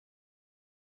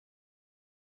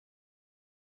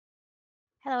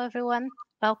Hello, everyone.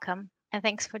 Welcome, and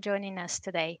thanks for joining us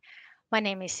today. My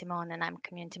name is Simone, and I'm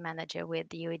community manager with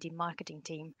the UAD marketing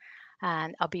team.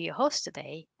 And I'll be your host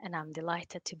today. And I'm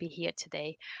delighted to be here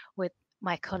today with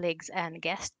my colleagues and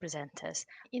guest presenters.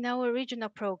 In our regional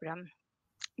program,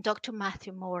 Dr.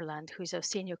 Matthew Morland, who's a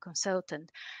senior consultant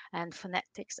and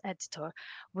phonetics editor,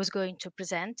 was going to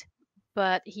present,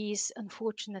 but he's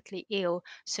unfortunately ill.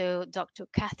 So Dr.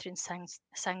 Catherine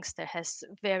Sangster has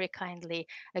very kindly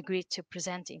agreed to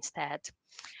present instead.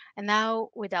 And now,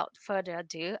 without further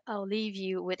ado, I'll leave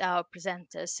you with our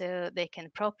presenters so they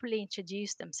can properly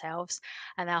introduce themselves.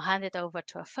 And I'll hand it over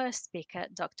to our first speaker,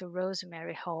 Dr.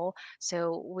 Rosemary Hall,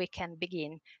 so we can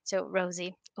begin. So,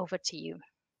 Rosie, over to you.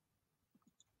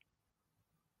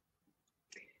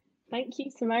 Thank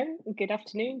you, Simone. Good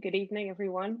afternoon, good evening,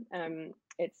 everyone.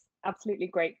 It's absolutely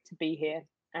great to be here,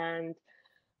 and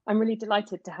I'm really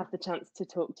delighted to have the chance to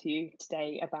talk to you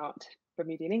today about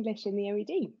Bermudian English in the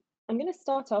OED. I'm going to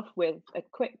start off with a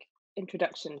quick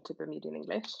introduction to Bermudian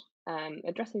English,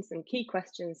 addressing some key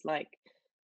questions like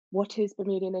what is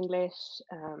Bermudian English,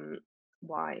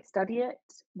 why study it,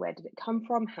 where did it come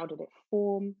from, how did it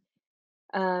form,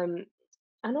 um,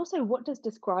 and also, what does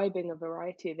describing a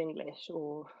variety of English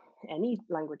or any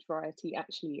language variety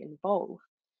actually involve?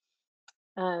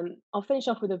 I'll finish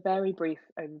off with a very brief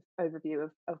overview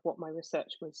of what my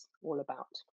research was all about.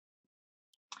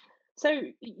 So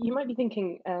you might be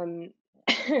thinking,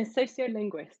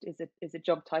 sociolinguist is a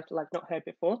job title I've not heard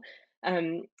before.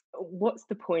 What's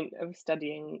the point of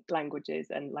studying languages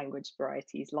and language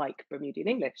varieties like Bermudian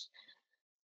English?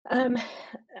 Um,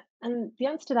 and the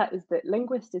answer to that is that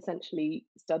linguists essentially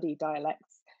study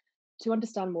dialects to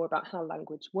understand more about how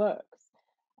language works,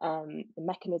 the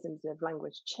mechanisms of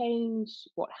language change,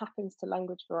 what happens to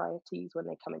language varieties when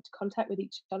they come into contact with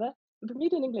each other.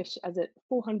 Bermudian English, as a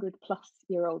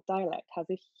 400-plus-year-old dialect, has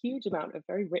a huge amount of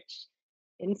very rich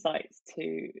insights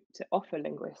to offer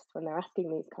linguists when they're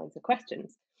asking these kinds of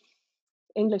questions.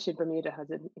 English in Bermuda has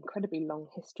an incredibly long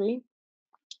history,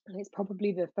 and it's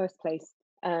probably the first place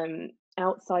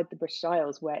outside the British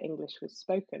Isles where English was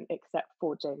spoken, except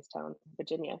for Jamestown,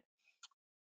 Virginia.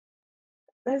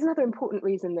 There's another important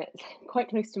reason that's quite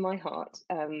close to my heart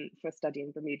for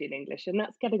studying Bermudian English, and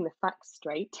that's getting the facts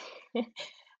straight.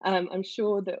 I'm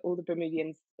sure that all the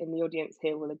Bermudians in the audience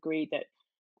here will agree that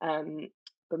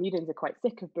Bermudians are quite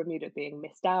sick of Bermuda being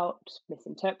missed out,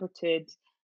 misinterpreted,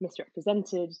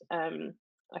 misrepresented.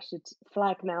 I should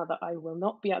flag now that I will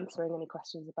not be answering any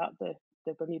questions about the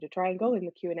Bermuda Triangle in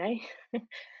the Q&A.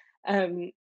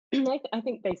 I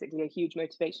think basically a huge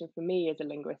motivation for me as a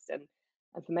linguist and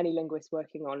for many linguists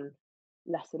working on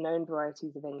lesser known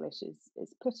varieties of English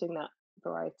is putting that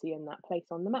variety and that place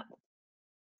on the map.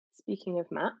 Speaking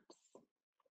of maps,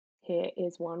 here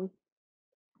is one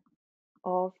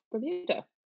of Bermuda.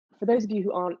 For those of you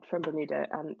who aren't from Bermuda,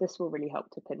 this will really help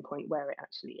to pinpoint where it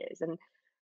actually is. And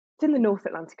it's in the North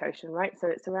Atlantic Ocean, right? So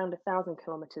it's around 1,000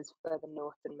 kilometers further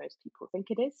north than most people think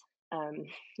it is.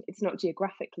 It's not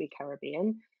geographically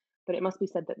Caribbean, but it must be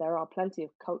said that there are plenty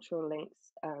of cultural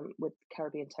links with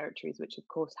Caribbean territories, which of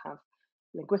course have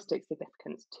linguistic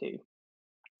significance too.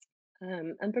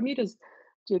 And Bermuda's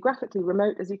geographically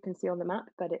remote, as you can see on the map,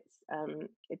 but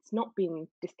it's not been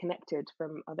disconnected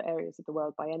from other areas of the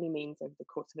world by any means over the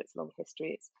course of its long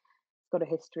history. It's got a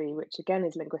history which again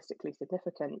is linguistically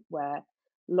significant, where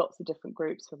lots of different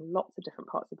groups from lots of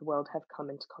different parts of the world have come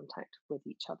into contact with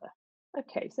each other.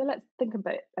 Okay, so let's think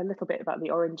a little bit about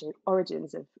the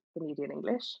origins of Bermudian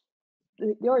English.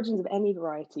 The origins of any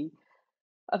variety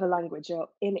of a language are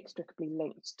inextricably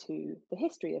linked to the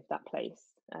history of that place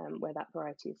where that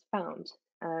variety is found.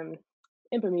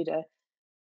 In Bermuda,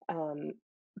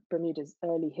 Bermuda's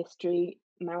early history,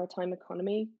 maritime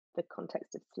economy, the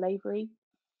context of slavery,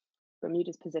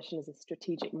 Bermuda's position as a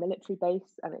strategic military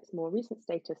base, and its more recent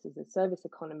status as a service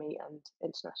economy and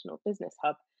international business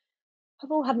hub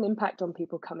have all had an impact on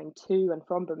people coming to and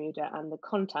from Bermuda and the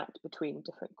contact between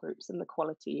different groups and the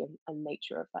quality and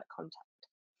nature of that contact.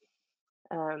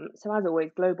 So, as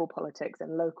always, global politics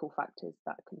and local factors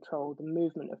that control the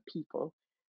movement of people,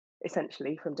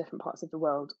 essentially from different parts of the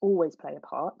world, always play a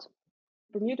part.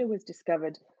 Bermuda was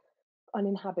discovered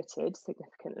uninhabited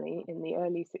significantly in the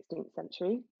early 16th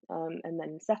century and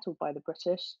then settled by the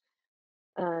British.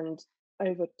 And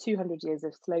over 200 years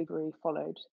of slavery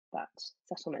followed that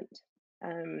settlement.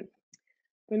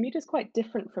 Bermuda is quite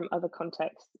different from other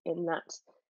contexts in that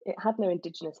it had no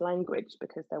indigenous language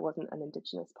because there wasn't an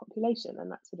indigenous population,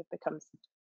 and that sort of becomes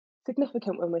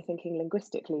significant when we're thinking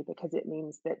linguistically because it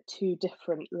means that two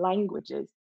different languages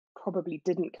probably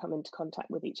didn't come into contact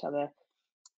with each other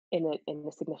in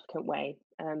a significant way.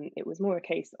 It was more a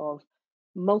case of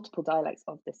multiple dialects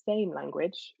of the same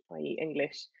language, i.e.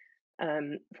 English,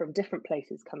 from different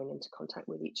places coming into contact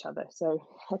with each other. So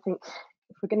I think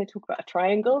if we're going to talk about a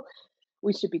triangle,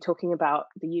 we should be talking about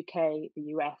the UK,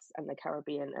 the US, and the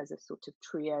Caribbean as a sort of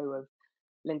trio of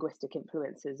linguistic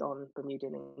influences on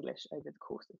Bermudian English over the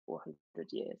course of 400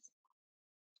 years.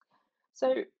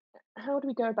 So how do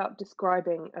we go about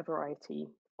describing a variety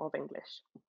of English?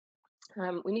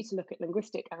 We need to look at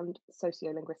linguistic and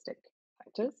sociolinguistic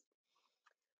factors.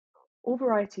 All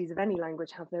varieties of any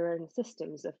language have their own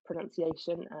systems of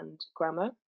pronunciation and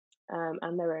grammar,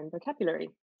 and their own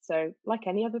vocabulary. So, like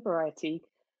any other variety,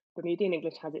 Bermudian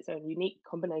English has its own unique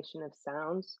combination of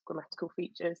sounds, grammatical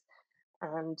features,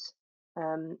 and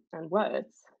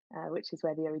words, which is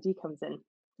where the OED comes in.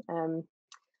 Um,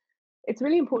 it's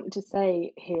really important to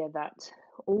say here that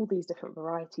all these different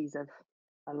varieties of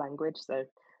a language, so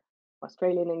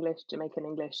Australian English, Jamaican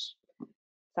English,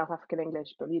 South African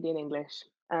English, Bermudian English,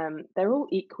 they're all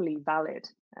equally valid.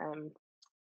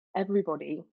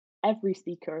 Everybody, every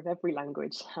speaker of every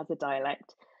language has a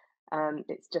dialect.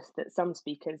 It's just that certain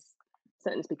speakers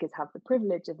have the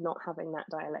privilege of not having that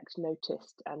dialect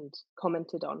noticed and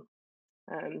commented on.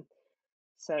 Um,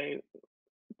 so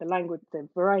the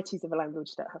varieties of a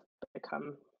language that have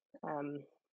become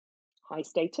high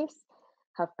status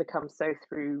have become so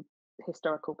through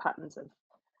historical patterns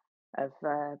of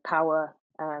power,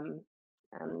 and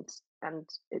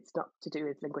it's not to do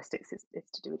with linguistics,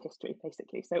 it's to do with history,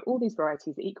 basically. So all these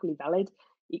varieties are equally valid,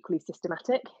 equally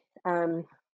systematic.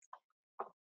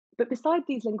 But beside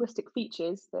these linguistic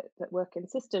features that work in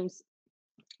systems,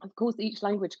 of course, each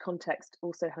language context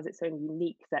also has its own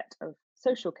unique set of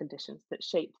social conditions that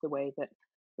shape the way that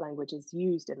language is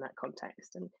used in that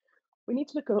context. And we need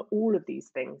to look at all of these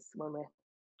things when we're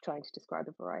trying to describe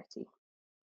a variety.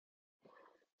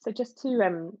 So just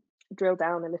to drill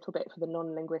down a little bit for the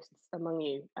non-linguists among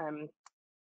you,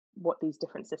 what these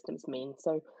different systems mean.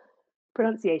 So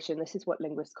pronunciation, this is what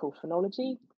linguists call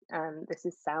phonology. This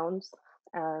is sounds,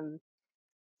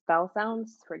 vowel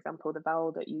sounds, for example, the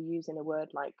vowel that you use in a word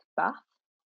like bath,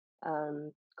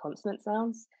 consonant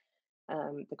sounds,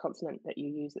 the consonant that you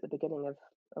use at the beginning of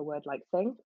a word like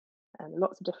thing, and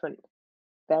lots of different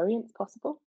variants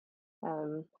possible.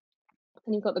 Then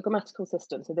you've got the grammatical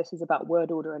system. So this is about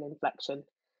word order and inflection.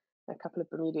 A couple of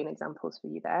Bermudian examples for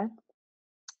you there.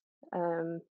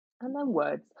 And then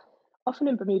words. Often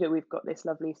in Bermuda, we've got this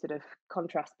lovely sort of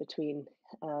contrast between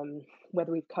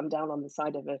whether we've come down on the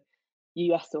side of a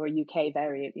US or a UK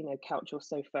variant, couch or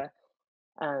sofa,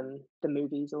 the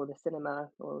movies or the cinema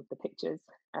or the pictures,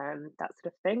 that sort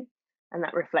of thing. And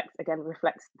that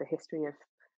reflects the history of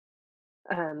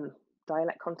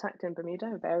dialect contact in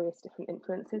Bermuda, various different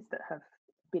influences that have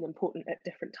been important at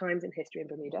different times in history in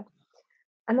Bermuda.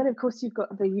 And then, of course, you've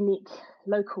got the unique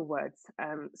local words.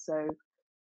 So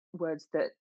words that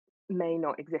may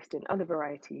not exist in other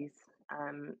varieties,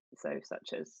 so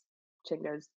such as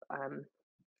chingas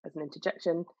as an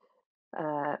interjection,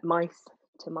 mice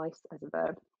to mice as a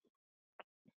verb,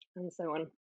 and so on.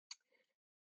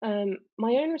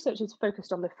 My own research is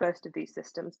focused on the first of these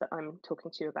systems that I'm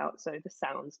talking to you about, so the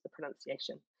sounds, the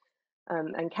pronunciation.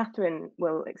 And Catherine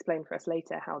will explain for us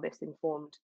later how this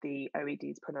informed the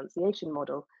OED's pronunciation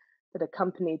model that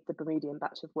accompanied the Bermudian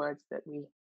batch of words that we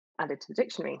added to the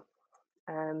dictionary.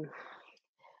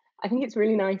 I think it's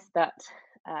really nice that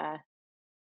at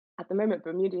the moment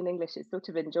Bermudian English is sort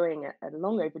of enjoying a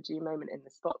long overdue moment in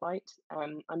the spotlight.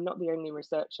 I'm not the only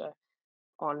researcher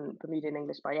on Bermudian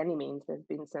English by any means. There's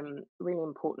been some really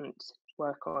important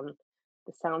work on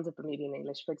the sounds of Bermudian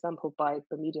English, for example, by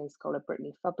Bermudian scholar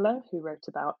Brittany Fubler, who wrote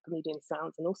about Bermudian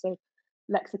sounds and also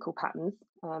lexical patterns,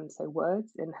 so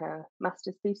words, in her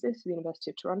master's thesis at the University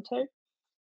of Toronto.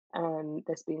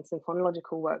 There's been some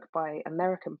phonological work by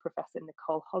American professor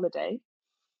Nicole Holliday.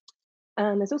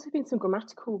 And there's also been some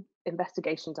grammatical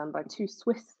investigation done by two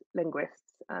Swiss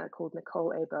linguists called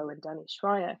Nicole Abo and Danny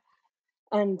Schreier.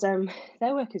 And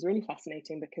their work is really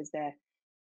fascinating because they're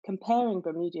comparing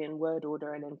Bermudian word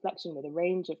order and inflection with a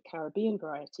range of Caribbean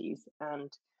varieties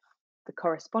and the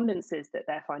correspondences that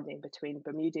they're finding between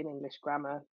Bermudian English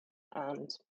grammar and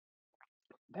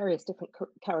various different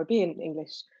Caribbean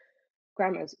English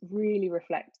grammars really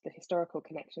reflect the historical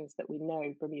connections that we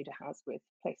know Bermuda has with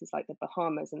places like the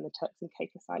Bahamas and the Turks and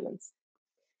Caicos Islands.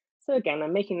 So again,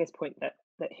 I'm making this point that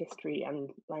history and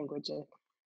language are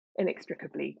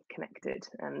inextricably connected,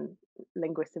 and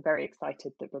linguists are very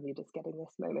excited that Bermuda's getting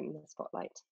this moment in the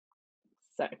spotlight.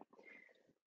 So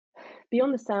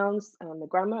beyond the sounds and the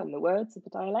grammar and the words of the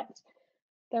dialect,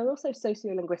 there are also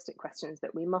sociolinguistic questions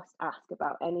that we must ask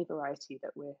about any variety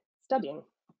that we're studying.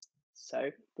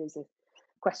 So there's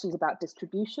questions about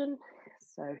distribution.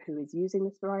 So who is using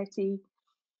this variety?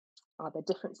 Are there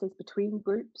differences between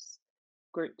groups?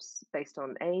 Groups based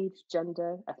on age,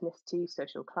 gender, ethnicity,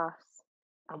 social class,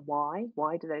 and why?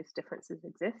 Why do those differences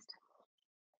exist?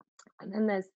 And then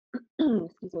there's,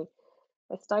 excuse me,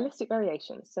 there's stylistic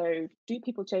variation. So do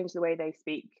people change the way they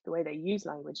speak, the way they use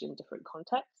language in different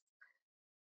contexts?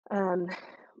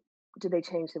 Do they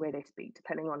change the way they speak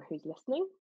depending on who's listening,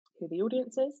 who the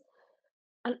audience is?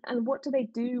 And what do they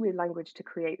do with language to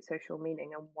create social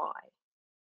meaning and why?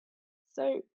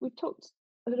 So we've talked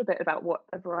a little bit about what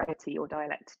a variety or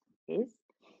dialect is,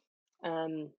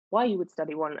 why you would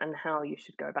study one, and how you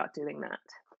should go about doing that.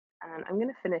 And I'm going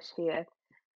to finish here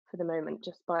for the moment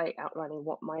just by outlining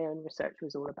what my own research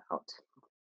was all about.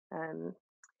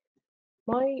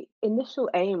 My initial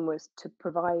aim was to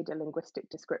provide a linguistic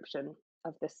description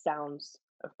of the sounds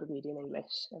of Bermudian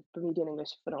English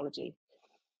phonology.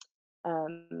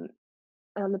 And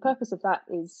the purpose of that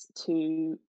is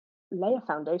to lay a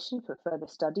foundation for further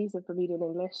studies of Bermudian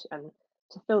English and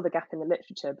to fill the gap in the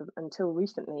literature. But until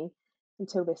recently,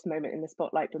 until this moment in the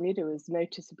spotlight, Bermuda was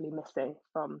noticeably missing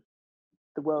from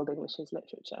the world English's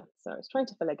literature. So I was trying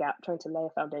to fill a gap, trying to lay a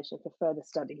foundation for further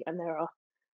study. And there are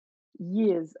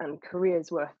years and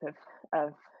careers worth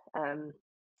of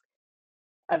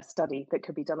study that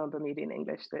could be done on Bermudian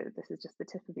English. So this is just the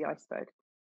tip of the iceberg.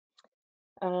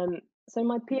 So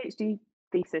my PhD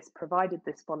thesis provided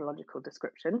this phonological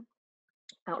description,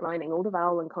 outlining all the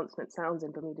vowel and consonant sounds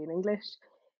in Bermudian English,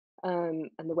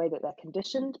 and the way that they're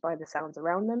conditioned by the sounds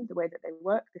around them, the way that they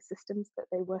work, the systems that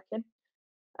they work in,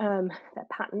 their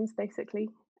patterns, basically.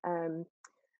 And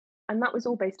that was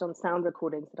all based on sound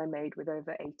recordings that I made with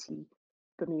over 80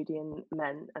 Bermudian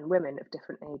men and women of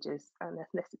different ages and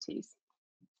ethnicities.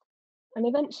 And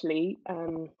eventually,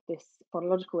 this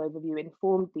phonological overview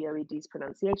informed the OED's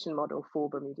pronunciation model for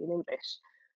Bermudian English,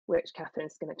 which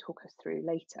Catherine's going to talk us through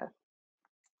later.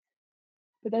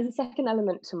 But there's a second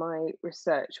element to my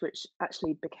research, which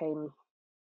actually became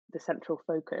the central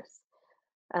focus,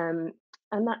 and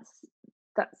that's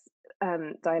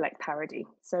dialect parody.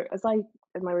 So as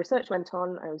my research went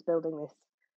on, I was building this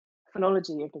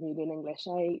phonology of Bermudian English.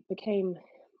 I became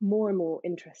more and more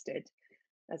interested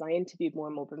as I interviewed more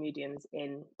and more Bermudians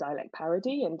in dialect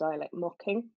parody and dialect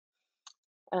mocking.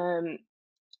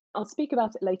 I'll speak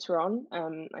about it later on.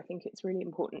 I think it's really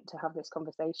important to have this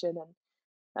conversation,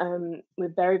 and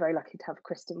we're very, very lucky to have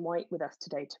Kristen White with us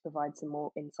today to provide some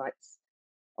more insights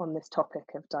on this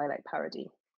topic of dialect parody.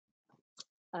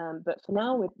 But for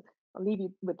now, I'll leave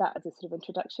you with that as a sort of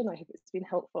introduction. I hope it's been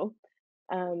helpful.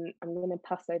 I'm going to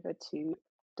pass over to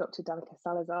Dr. Danica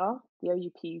Salazar, the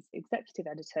OUP's Executive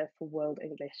Editor for World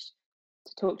English,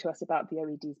 to talk to us about the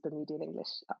OED's Bermudian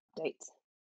English update.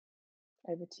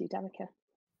 Over to you, Danica.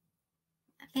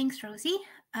 Thanks, Rosie.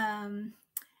 And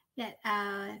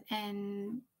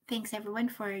thanks everyone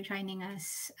for joining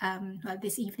us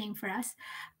this evening for us.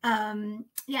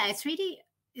 It's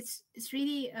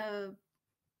really a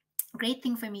great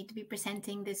thing for me to be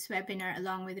presenting this webinar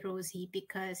along with Rosie,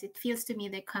 because it feels to me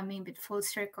they're coming a bit full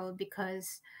circle,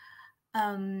 because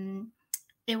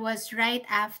it was right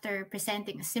after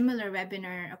presenting a similar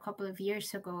webinar a couple of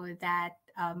years ago that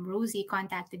Rosie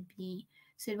contacted me.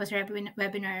 So it was a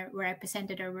webinar where I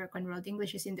presented our work on world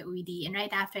Englishes in the OED. And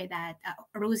right after that,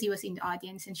 Rosie was in the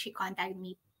audience and she contacted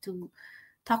me to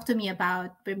talk to me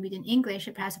about Bermudian English.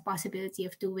 It has a possibility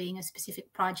of doing a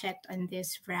specific project on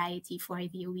this variety for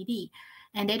the OED.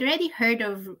 And I'd already heard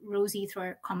of Rosie through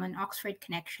our common Oxford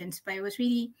connections, but it was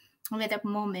really at that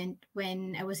moment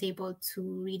when I was able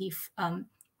to really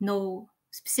know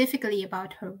specifically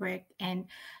about her work. And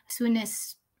as soon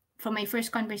as from my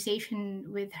first conversation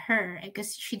with her,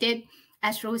 because she did,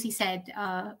 as Rosie said,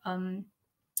 of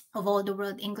all the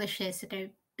world Englishes that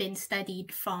have been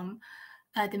studied from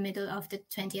the middle of the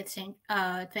 20th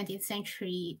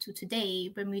century to today,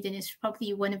 Bermudian is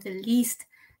probably one of the least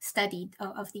studied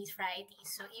of these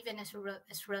varieties. So even as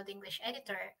world English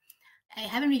editor, I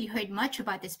haven't really heard much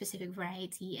about this specific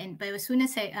variety. But as soon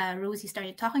as Rosie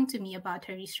started talking to me about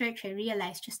her research, I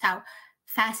realized just how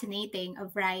fascinating a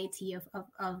variety of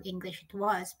English it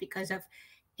was, because of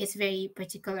its very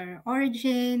particular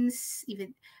origins,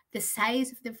 even the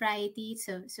size of the variety.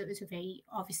 So it's it's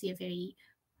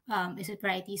a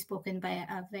variety spoken by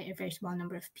a very, very small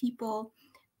number of people,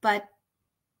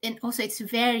 and also its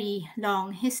very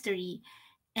long history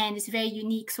and its very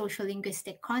unique social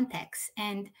linguistic context.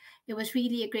 And it was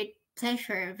really a great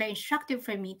pleasure, very instructive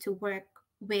for me to work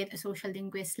with a social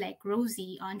linguist like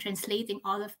Rosie on translating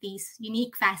all of these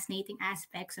unique, fascinating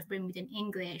aspects of Bermudian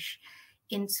English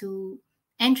into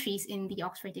entries in the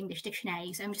Oxford English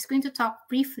Dictionary. So I'm just going to talk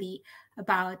briefly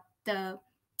about the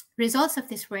results of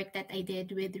this work that I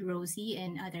did with Rosie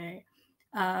and other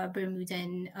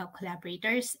Bermudian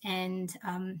collaborators. And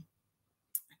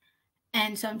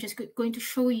so I'm just going to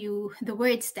show you the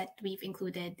words that we've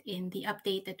included in the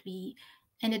update that we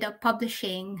ended up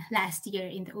publishing last year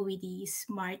in the OED's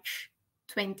March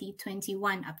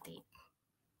 2021 update.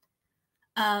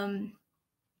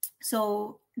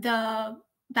 So the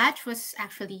batch was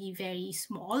actually very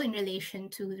small in relation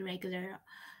to the regular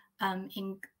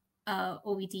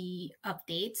OED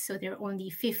updates. So there are only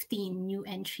 15 new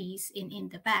entries in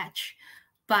the batch.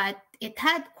 But it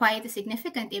had quite a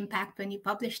significant impact when you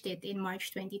published it in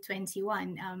March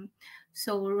 2021.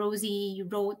 So Rosie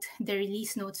wrote the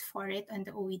release notes for it on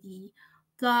the OED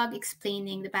blog,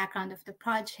 explaining the background of the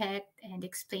project and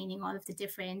explaining all of the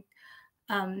different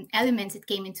elements that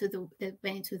came into that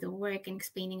went into the work, and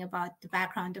explaining about the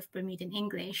background of Bermudian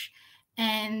English.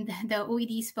 And the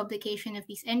OED's publication of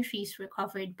these entries were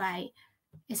covered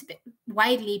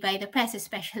widely by the press,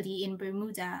 especially in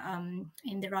Bermuda,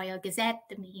 in the Royal Gazette,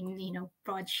 the main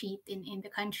broadsheet in the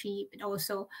country, but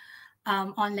also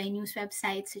online news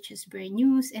websites such as Burn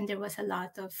News. And there was a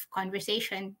lot of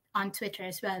conversation on Twitter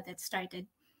as well that started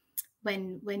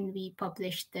when we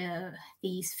published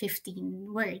these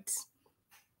 15 words.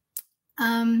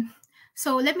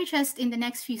 So let me just, in the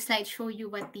next few slides, show you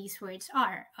what these words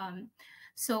are.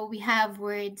 So we have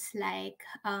words like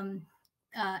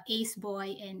ace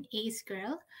boy and ace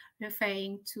girl,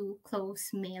 referring to close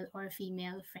male or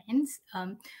female friends.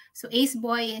 So ace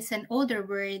boy is an older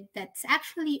word that's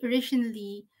actually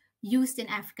originally used in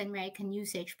African American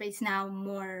usage, but it's now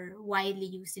more widely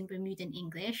used in Bermudian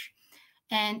English.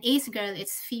 And ace girl,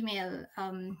 its female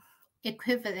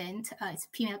equivalent, its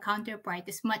female counterpart,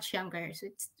 is much younger. So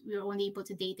we were only able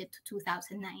to date it to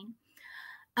 2009.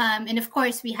 And of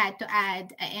course, we had to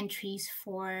add entries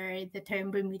for the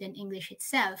term Bermudian English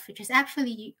itself, which is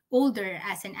actually older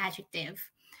as an adjective.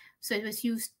 So it was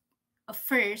used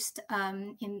first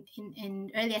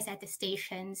in earliest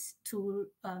attestations to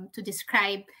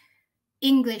describe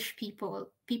English people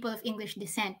of English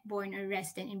descent born or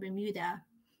resident in Bermuda,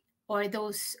 or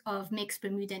those of mixed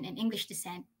Bermudian and English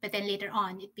descent. But then later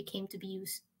on, it came to be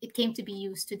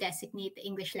used to designate the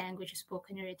English language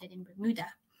spoken or written in Bermuda.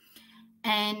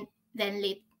 And then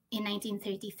late in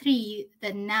 1933,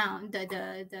 the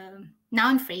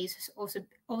noun phrase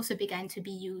also began to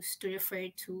be used to refer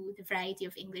to the variety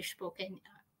of English spoken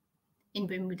in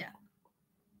Bermuda.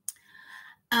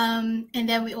 And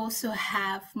then we also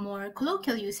have more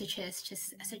colloquial usages,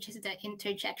 such as the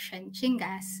interjection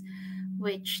chingas,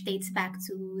 which dates back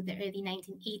to the early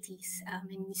 1980s,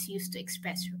 and is used to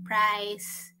express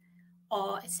surprise,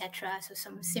 awe, etc. So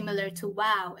some similar to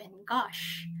wow and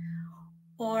gosh.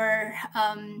 Or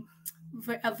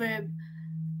a verb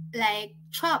like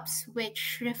chops,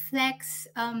 which reflects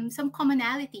some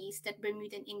commonalities that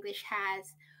Bermudian English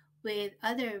has with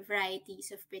other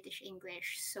varieties of British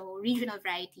English, so regional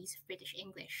varieties of British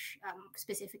English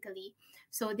specifically.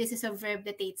 So this is a verb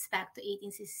that dates back to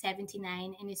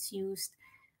 1879 and is used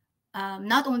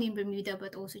not only in Bermuda,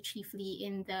 but also chiefly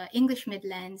in the English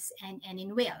Midlands and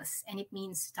in Wales. And it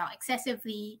means to talk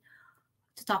excessively,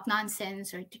 to talk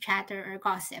nonsense, or to chatter or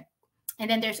gossip. And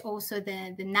then there's also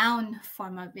the noun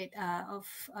form of it,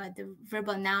 the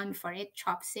verbal noun for it,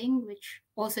 chopsing, which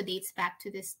also dates back to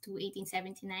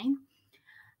 1879.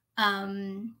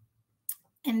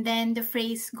 And then the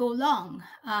phrase "go long,"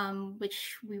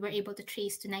 which we were able to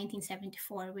trace to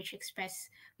 1974, which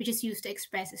is used to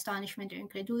express astonishment or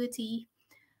incredulity,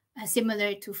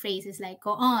 similar to phrases like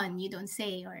 "go on," "you don't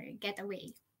say," or "get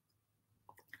away."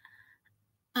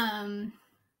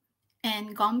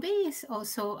 And gombe is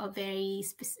also a very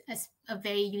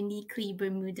uniquely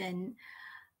Bermudian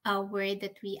word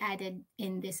that we added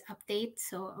in this update.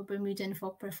 So a Bermudian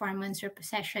folk performance or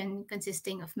procession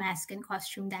consisting of mask and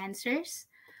costume dancers,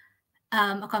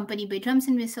 accompanied by drums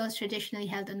and whistles, traditionally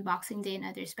held on Boxing Day and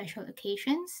other special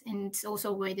occasions. And it's also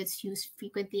a word that's used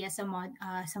frequently as a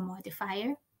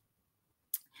modifier.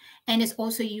 And is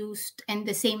also used, and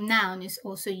the same noun is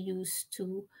also used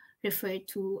to refer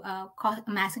to a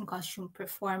mask and costume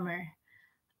performer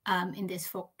in this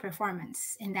folk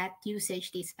performance. And that usage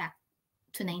dates back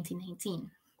to 1919.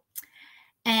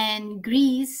 And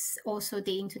Grease, also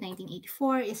dating to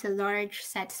 1984, is a large,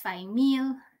 satisfying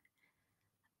meal,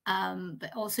 but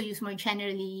also used more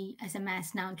generally as a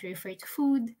mass noun to refer to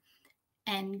food.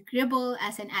 And gribble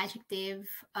as an adjective,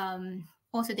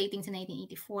 also dating to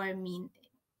 1984,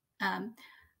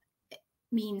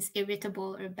 means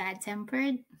irritable or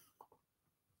bad-tempered.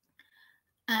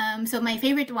 So my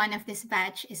favorite one of this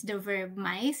batch is the verb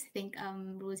mice. I think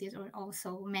Rosie has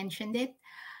also mentioned it.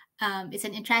 It's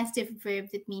an intransitive verb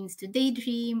that means to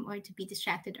daydream or to be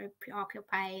distracted or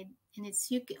preoccupied. And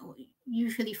it's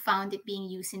usually found it being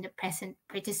used in the present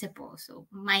participle, so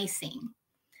mising,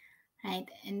 right?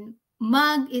 And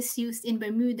mug is used in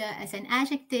Bermuda as an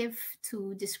adjective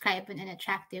to describe an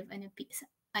unattractive,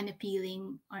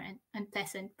 unappealing, or an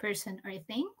unpleasant person or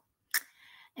thing.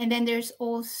 And then there's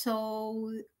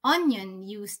also onion,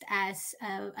 used as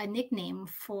a nickname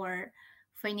for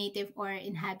native or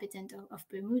inhabitant of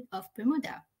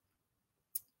Bermuda.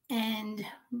 And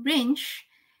wrench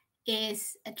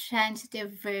is a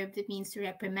transitive verb that means to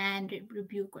reprimand,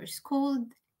 rebuke, or scold,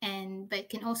 but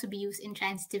can also be used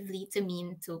intransitively to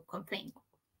mean to complain.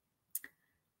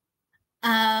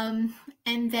 And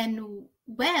then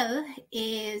well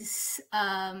is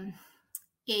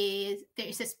there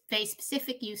is a very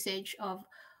specific usage of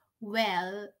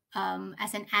well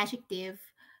as an adjective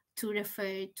to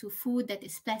refer to food that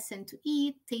is pleasant to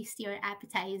eat, tasty, or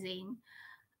appetizing.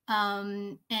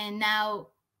 And now,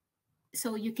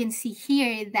 so you can see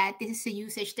here that this is a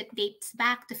usage that dates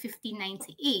back to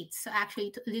 1598. So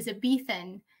actually to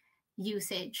Elizabethan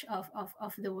usage of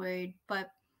the word,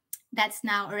 but that's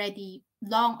now already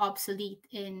long obsolete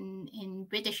in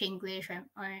British English or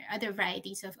other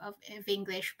varieties of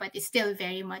English, but it's still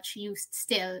very much used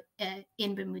still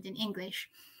in Bermudian English.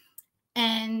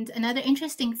 And another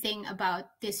interesting thing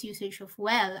about this usage of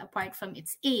well, apart from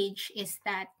its age, is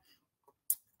that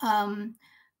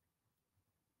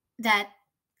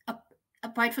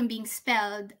apart from being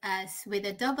spelled as with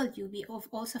a W, we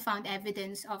also found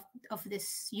evidence of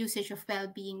this usage of well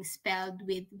being spelled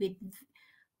with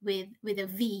a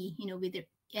V, with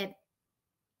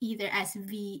either as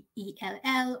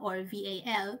VELL or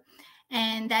VAL.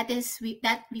 And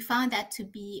we found that to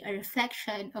be a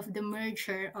reflection of the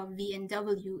merger of V and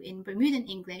W in Bermudian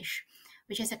English,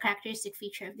 which is a characteristic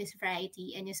feature of this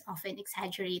variety and is often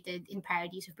exaggerated in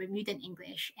parodies of Bermudian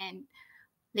English. And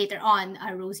later on,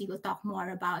 Rosie will talk more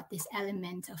about this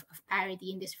element of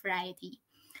parody in this variety.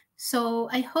 So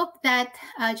I hope that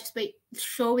just by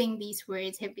showing these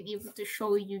words, I've been able to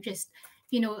show you just,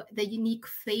 the unique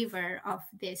flavor of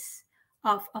this,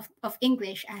 of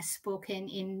English as spoken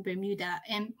in Bermuda.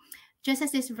 And just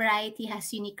as this variety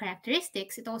has unique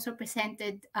characteristics, it also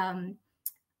presented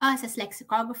us as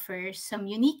lexicographers some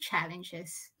unique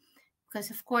challenges. Because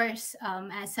of course,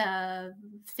 as a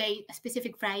very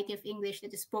specific variety of English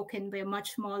that is spoken by a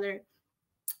much smaller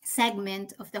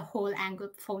segment of the whole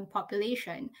Anglophone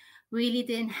population, really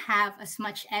didn't have as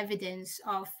much evidence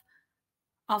of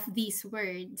these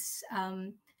words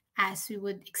as we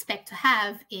would expect to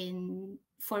have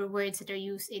for words that are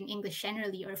used in English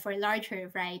generally or for larger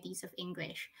varieties of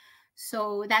English.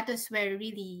 So that is where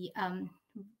really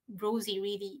Rosie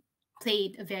really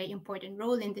played a very important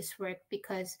role in this work,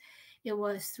 because it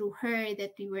was through her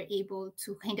that we were able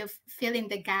to kind of fill in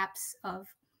the gaps of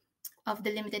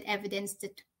the limited evidence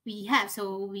that we have.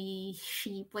 So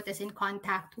she put us in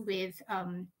contact with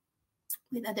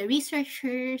other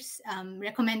researchers,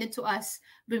 recommended to us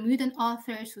Bermudan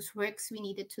authors whose works we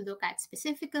needed to look at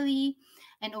specifically,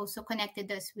 and also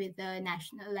connected us with the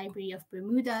National Library of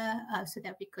Bermuda so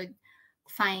that we could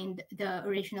find the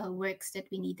original works that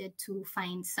we needed to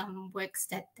find some works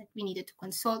that we needed to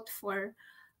consult for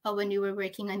when we were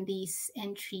working on these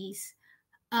entries.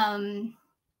 And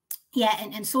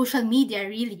social media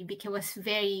really was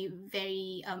very,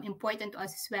 very important to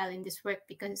us as well in this work,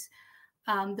 because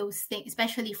those things,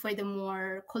 especially for the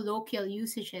more colloquial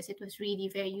usages, it was really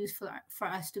very useful for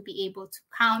us to be able to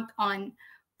count on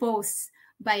posts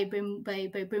by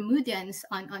Bermudians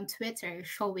on Twitter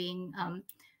showing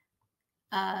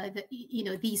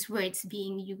these words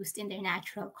being used in their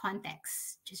natural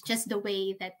context, just the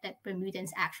way that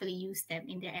Bermudians actually use them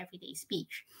in their everyday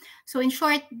speech. So in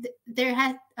short,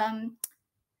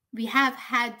 we have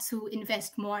had to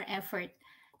invest more effort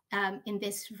in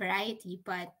this variety,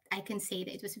 but I can say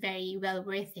that it was very well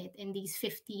worth it. And these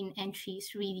 15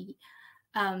 entries really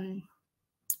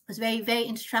was very, very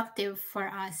instructive for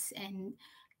us, and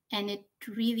it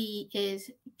really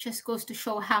just goes to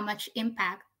show how much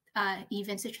impact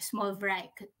even such a small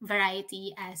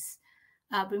variety as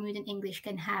Bermudian English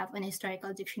can have on a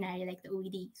historical dictionary like the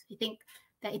OED. So I think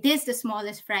that it is the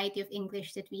smallest variety of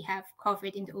English that we have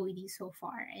covered in the OED so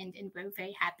far, and we're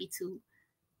very happy to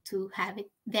have it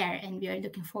there, and we are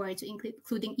looking forward to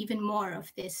including even more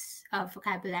of this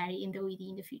vocabulary in the OED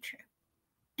in the future.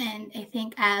 And I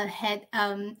think I'll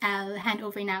hand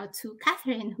over now to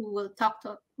Catherine, who will talk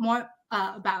more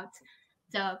about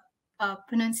the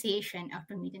pronunciation of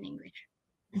Bermudian English.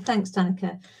 Thanks,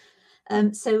 Danica.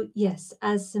 So yes,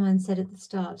 as Simone said at the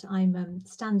start, I'm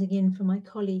standing in for my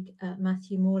colleague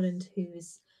Matthew Morland, who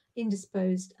is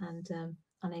indisposed and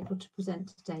unable to present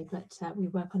today, but we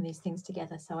work on these things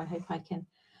together, so I hope I can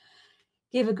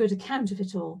give a good account of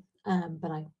it all.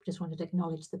 But I just wanted to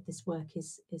acknowledge that this work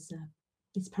is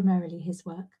primarily his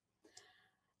work.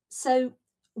 So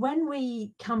when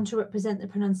we come to represent the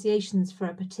pronunciations for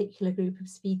a particular group of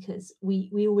speakers, we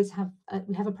always have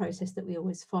a process that we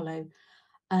always follow.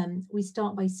 We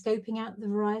start by scoping out the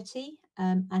variety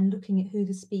and looking at who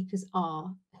the speakers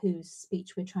are, whose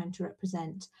speech we're trying to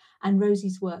represent. And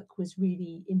Rosie's work was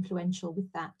really influential with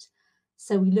that.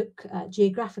 So we look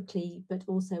geographically, but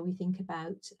also we think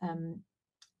about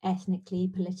ethnically,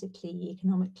 politically,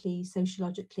 economically,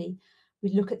 sociologically. We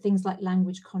look at things like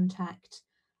language contact,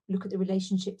 look at the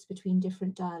relationships between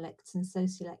different dialects and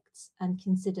sociolects, and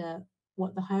consider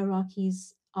what the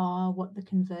hierarchies are, what the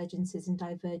convergences and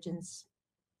divergences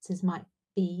might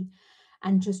be,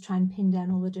 and just try and pin down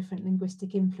all the different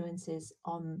linguistic influences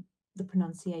on the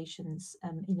pronunciations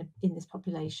in this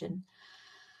population.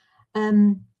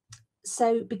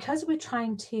 So because we're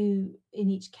trying to, in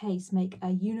each case, make a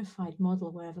unified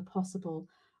model wherever possible,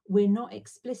 we're not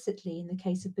explicitly, in the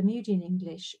case of Bermudian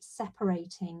English,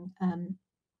 separating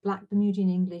Black Bermudian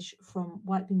English from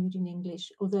White Bermudian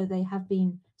English, although they have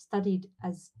been studied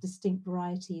as distinct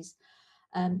varieties.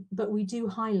 But we do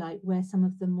highlight where some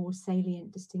of the more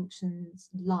salient distinctions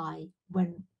lie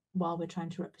while we're trying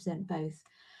to represent both.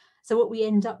 So what we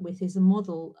end up with is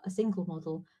a single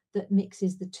model that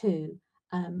mixes the two.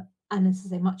 And as I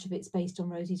say, much of it's based on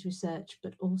Rosie's research,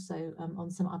 but also on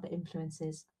some other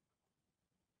influences.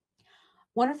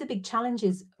 One of the big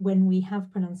challenges when we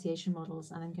have pronunciation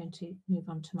models, and I'm going to move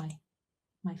on to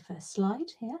my first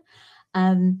slide here,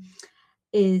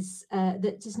 is that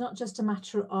it's not just a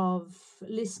matter of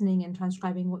listening and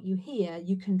transcribing what you hear.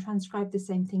 You can transcribe the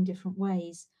same thing different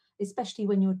ways, especially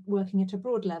when you're working at a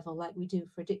broad level like we do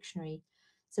for a dictionary.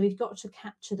 So we've got to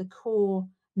capture the core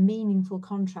meaningful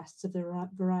contrasts of the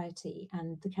variety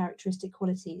and the characteristic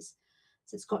qualities.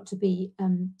 So it's got to be,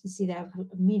 you see there,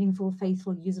 meaningful,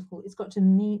 faithful, useful. It's got to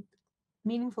meet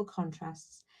meaningful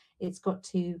contrasts. It's got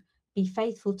to be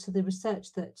faithful to the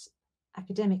research that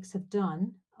academics have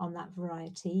done on that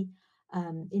variety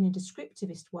in a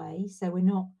descriptivist way. So we're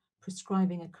not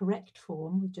prescribing a correct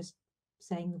form, we're just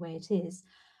saying the way it is.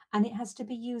 And it has to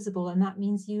be usable, and that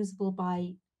means usable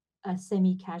by a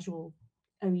semi-casual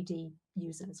OED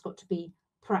user. It's got to be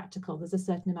practical. There's a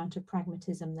certain amount of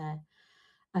pragmatism there.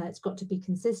 It's got to be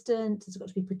consistent, it's got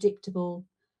to be predictable,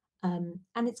 and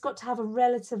it's got to have a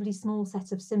relatively small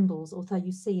set of symbols, although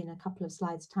you see in a couple of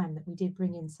slides' time that we did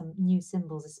bring in some new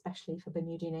symbols, especially for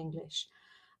Bermudian English.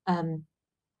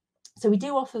 So we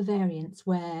do offer variants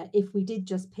where if we did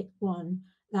just pick one,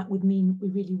 that would mean we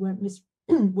really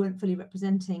weren't fully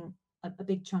representing a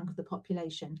big chunk of the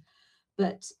population.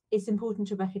 But it's important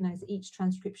to recognise that each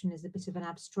transcription is a bit of an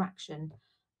abstraction,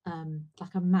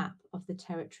 like a map of the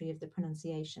territory of the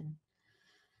pronunciation.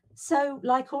 So,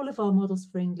 like all of our models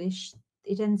for English,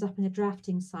 it ends up in a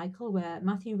drafting cycle where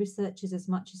Matthew researches as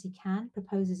much as he can,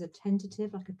 proposes a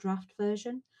tentative, like a draft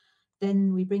version.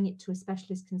 Then we bring it to a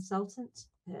specialist consultant,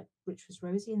 which was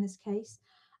Rosie in this case.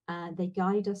 They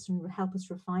guide us and help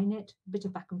us refine it, a bit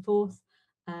of back and forth.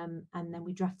 And then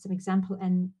we draft some example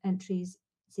entries,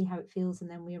 see how it feels,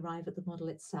 and then we arrive at the model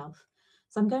itself.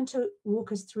 So I'm going to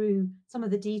walk us through some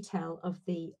of the detail of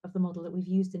the model that we've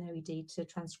used in OED to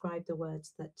transcribe the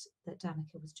words that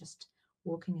Danica was just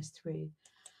walking us through.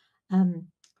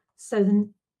 So the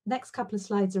next couple of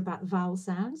slides are about vowel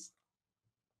sounds.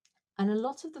 And a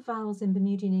lot of the vowels in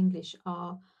Bermudian English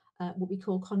are what we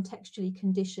call contextually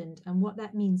conditioned. And what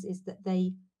that means is that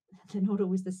they're not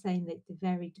always the same. They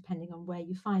vary depending on where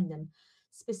you find them.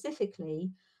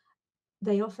 Specifically,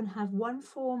 they often have one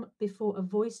form before a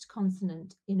voiced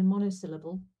consonant in a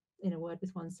monosyllable, in a word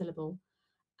with one syllable,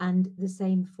 and the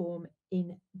same form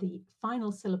in the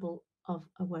final syllable of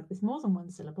a word with more than one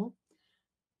syllable.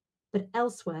 But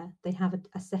elsewhere, they have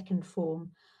a second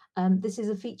form. This is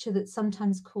a feature that's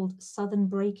sometimes called southern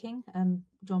breaking.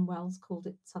 John Wells called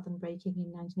it southern breaking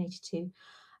in 1982.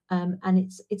 And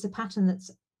it's a pattern that's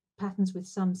patterns with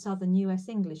some southern US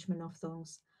English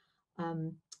monophthongs,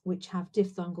 which have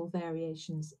diphthongal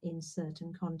variations in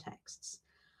certain contexts.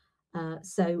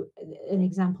 So an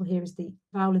example here is the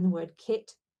vowel in the word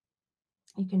kit.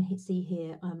 You can see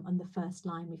here on the first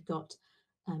line, we've got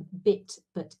bit,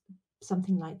 but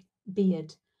something like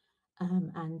beard,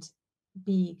 and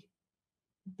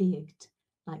beaged,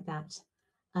 like that.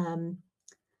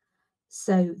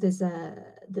 So there's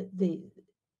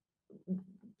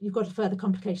you've got a further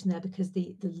complication there, because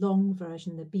the long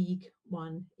version, the big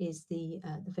one, is the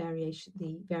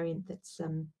variant that's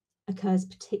occurs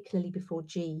particularly before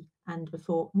G and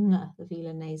before ng, the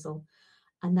velar nasal,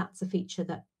 and that's a feature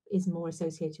that is more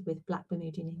associated with Black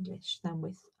Bermudian English than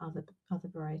with other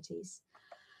varieties.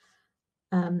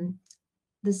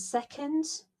 The second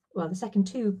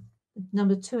two,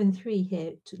 number 2 and 3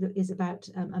 here, is about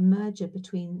a merger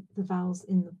between the vowels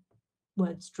in the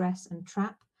words dress and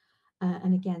trap.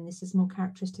 And again, this is more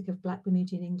characteristic of Black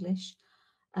Bermudian English.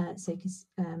 So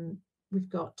we've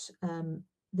got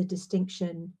the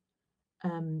distinction.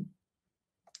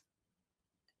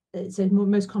 So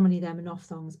most commonly they're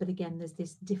monophthongs, but again, there's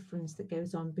this difference that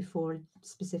goes on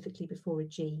specifically before a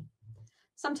G.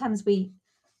 Sometimes we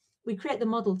create the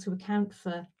model to account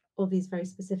for all these very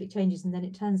specific changes, and then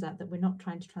it turns out that we're not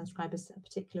trying to transcribe a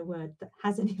particular word that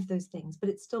has any of those things, but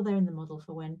it's still there in the model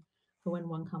for when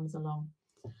one comes along.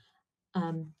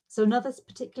 So another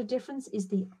particular difference is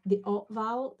the ot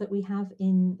vowel that we have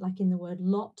in the word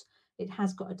lot. It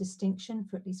has got a distinction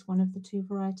for at least one of the two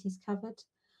varieties covered.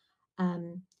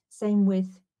 Same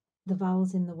with the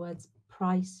vowels in the words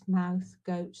price, mouth,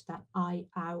 goat, that I,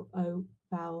 ow, o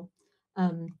vowel.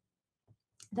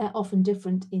 They're often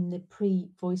different in the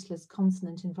pre-voiceless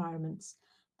consonant environments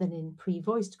than in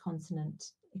pre-voiced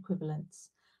consonant equivalents.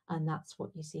 And that's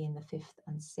what you see in the 5th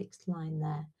and 6th line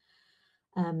there.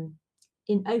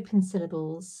 In open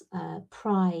syllables,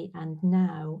 pry and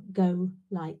now go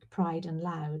like pride and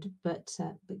loud, but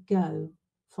go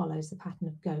follows the pattern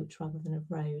of goat rather than of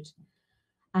road.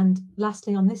 And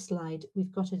lastly, on this slide,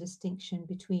 we've got a distinction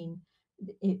between,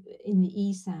 in the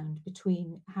E sound,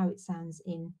 between how it sounds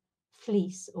in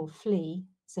fleece or flea,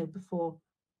 so before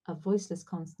a voiceless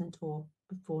consonant or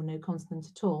before no consonant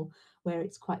at all, where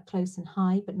it's quite close and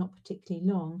high, but not particularly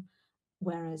long,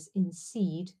 whereas in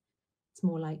seed, it's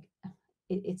more like,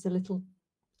 it's a little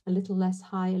less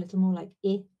high, a little more like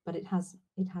I, but it has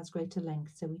greater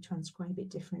length, so we transcribe it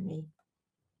differently.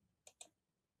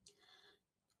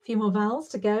 A few more vowels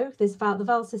to go. The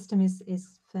vowel system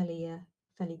is fairly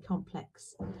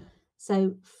complex.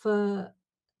 So for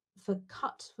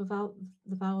cut, the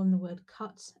vowel in the word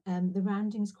cut, the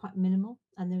rounding is quite minimal,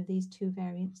 and there are these two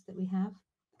variants that we have.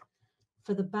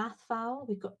 For the bath vowel,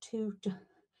 we've got two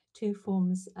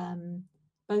forms,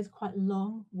 both quite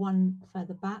long, one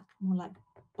further back, more like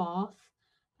bath,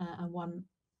 and one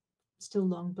still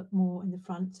long but more in the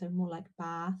front, so more like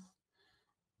bath.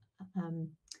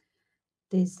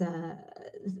 There's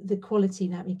the quality,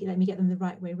 let me get them the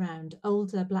right way round.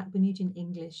 Older Black Bermudian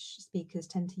English speakers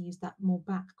tend to use that more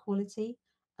back quality,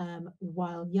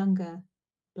 while younger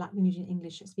Black Bermudian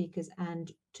English speakers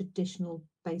and traditional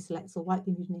Basilex or White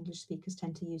Bermudian English speakers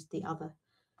tend to use the other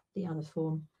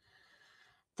form.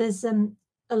 There's some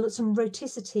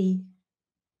rhoticity,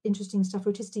 interesting stuff.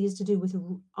 Rhoticity is to do with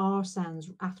R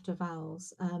sounds after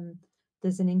vowels.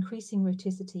 There's an increasing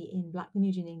rhoticity in Black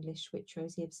Bermudian English, which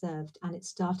Rosie observed, and it's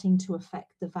starting to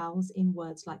affect the vowels in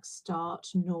words like start,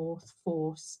 north,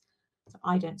 force. So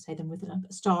I don't say them with it,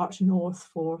 start, north,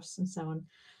 force, and so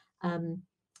on.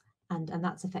 And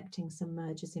that's affecting some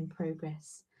mergers in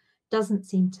progress. Doesn't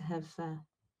seem to have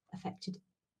affected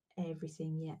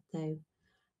everything yet, though.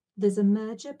 There's a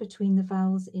merger between the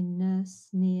vowels in nurse,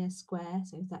 near, square,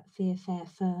 so that fear, fair,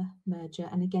 fur merger.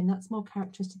 And again, that's more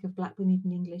characteristic of Black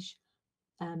Bermudian English.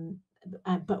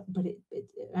 But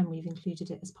we've included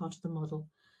it as part of the model.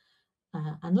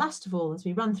 And last of all, as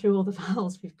we run through all the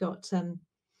vowels, we've got the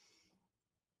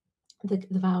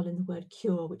vowel in the word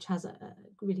cure, which has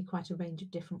really quite a range of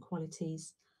different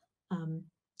qualities,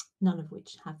 none of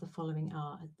which have the following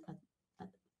R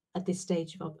at this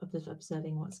stage of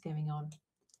observing what's going on.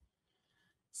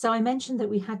 So I mentioned that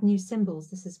we had new symbols.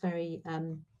 This is very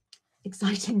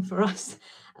exciting for us.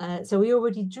 So we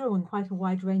already drew on quite a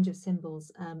wide range of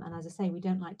symbols, and as I say, we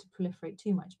don't like to proliferate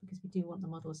too much because we do want the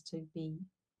models to be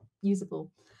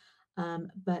usable.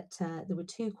 But there were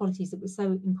two qualities that were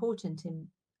so important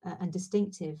and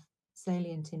distinctive,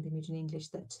 salient in Bermudian English,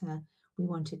 that we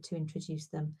wanted to introduce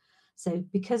them. So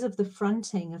because of the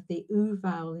fronting of the oo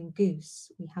vowel in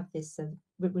goose, we have this, it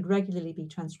would regularly be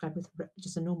transcribed with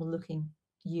just a normal looking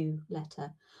U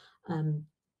letter,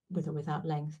 with or without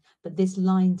length, but this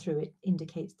line through it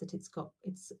indicates that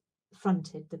it's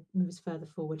fronted, that moves further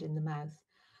forward in the mouth.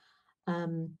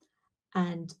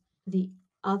 And the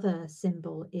other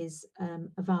symbol is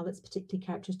a vowel that's particularly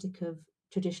characteristic of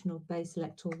traditional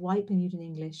Baselect or White Bermudian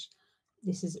English.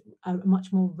 This is a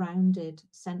much more rounded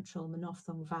central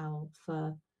monophthong vowel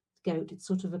for goat. It's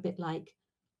sort of a bit like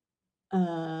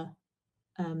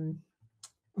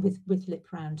with lip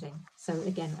rounding. So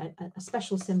again, a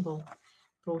special symbol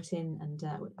brought in, and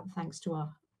thanks to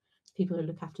our people who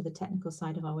look after the technical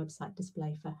side of our website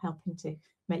display for helping to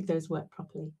make those work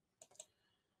properly.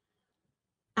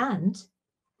 And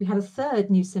we had a third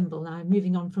new symbol now,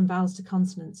 moving on from vowels to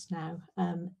consonants now.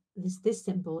 This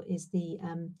symbol is the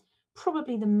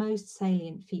probably the most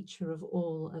salient feature of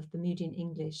all of Bermudian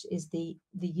English, is the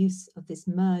use of this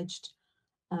merged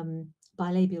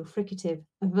bilabial fricative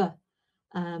v,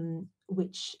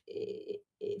 which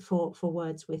for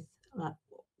words with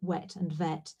wet and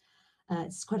vet.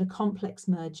 It's quite a complex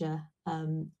merger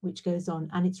which goes on,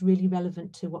 and it's really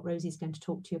relevant to what Rosie's going to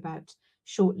talk to you about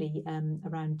shortly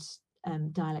around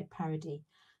dialect parody.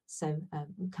 So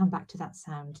we'll come back to that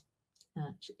sound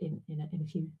in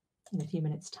a few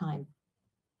minutes' time.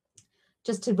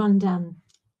 Just to run down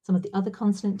some of the other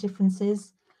consonant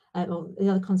differences, or the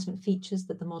other consonant features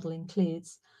that the model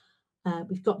includes.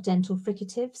 We've got dental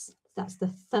fricatives. That's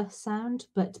the th sound,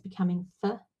 but becoming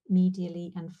th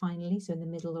medially and finally, so in the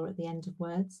middle or at the end of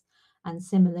words. And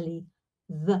similarly,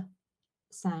 the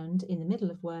sound in the middle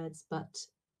of words, but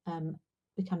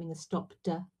becoming a stop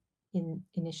d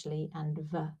initially and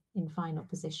v in final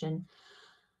position.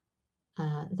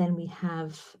 Then we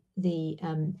have the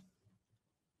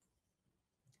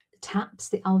taps,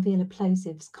 the alveolar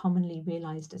plosives, commonly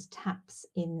realized as taps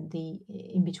in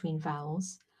between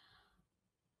vowels.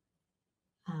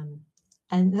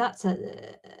 And that's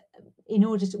in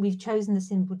order to, we've chosen the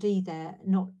symbol D there,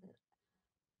 not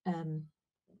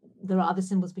there are other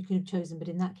symbols we could have chosen, but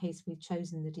in that case we've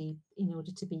chosen the D in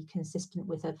order to be consistent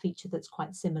with a feature that's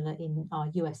quite similar in our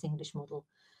US English model.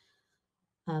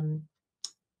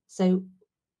 So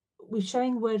we're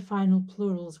showing word final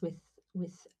plurals with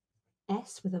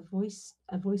S, with a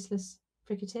voiceless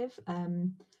fricative.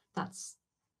 That's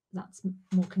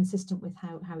more consistent with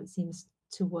how it seems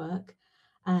to work.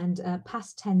 And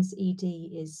past tense ed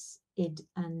is id,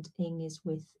 and ing is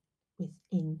with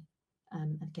in.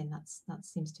 Again, that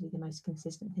seems to be the most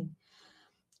consistent thing.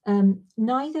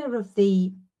 Neither of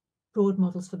the broad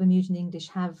models for Bermudian English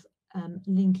have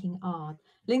linking R.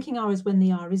 Linking R is when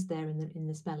the R is there in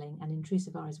the spelling, and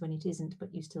intrusive R is when it isn't,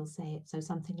 but you still say it. So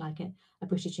something like a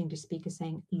British English speaker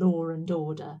saying law and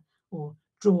order, or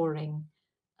drawing,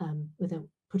 with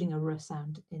putting a R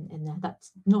sound in there.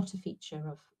 That's not a feature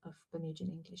of Bermudian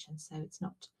English, and so it's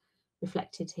not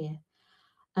reflected here.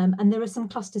 And there are some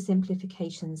cluster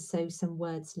simplifications, so some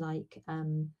words like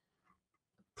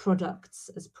products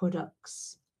as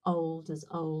products, old as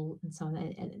old, and so on.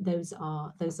 And those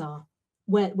are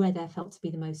where they're felt to be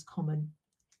the most common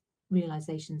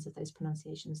realizations of those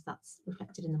pronunciations. That's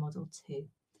reflected in the model too.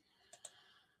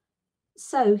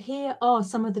 So here are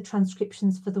some of the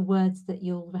transcriptions for the words that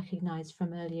you'll recognise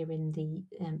from earlier in the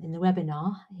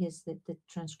webinar. Here's the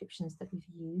transcriptions that we've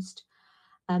used.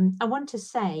 I want to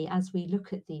say, as we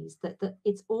look at these, that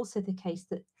it's also the case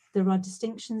that there are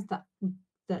distinctions that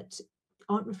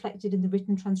aren't reflected in the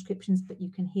written transcriptions, but you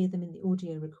can hear them in the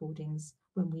audio recordings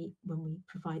when we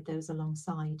provide those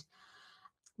alongside.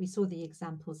 We saw the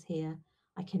examples here.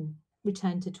 I can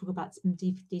return to talk about some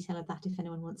detail of that if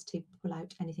anyone wants to pull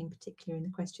out anything particular in the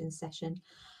questions session.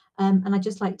 And I'd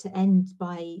just like to end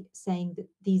by saying that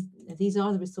these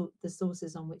are the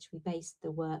sources on which we based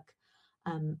the work.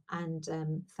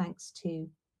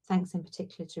 Thanks in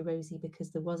particular to Rosie,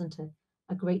 because there wasn't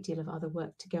a great deal of other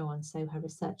work to go on, so her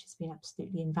research has been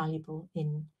absolutely invaluable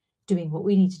in doing what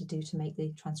we needed to do to make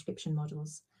the transcription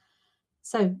models.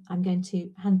 So I'm going to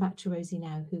hand back to Rosie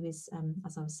now, who is,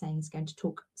 as I was saying, is going to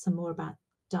talk some more about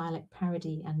dialect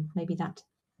parody and maybe that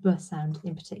B sound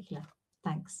in particular.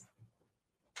 Thanks.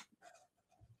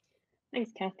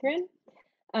 Thanks, Catherine.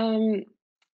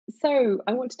 So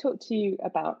I want to talk to you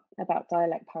about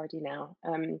dialect parody now.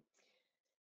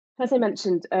 As I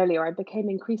mentioned earlier, I became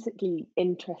increasingly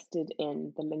interested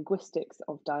in the linguistics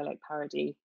of dialect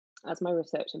parody as my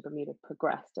research in Bermuda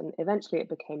progressed, and eventually it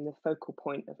became the focal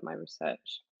point of my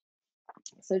research.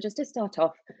 So just to start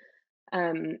off,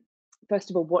 first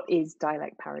of all, what is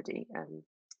dialect parody?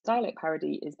 Dialect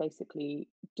parody is basically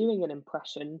doing an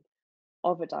impression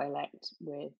of a dialect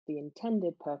with the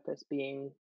intended purpose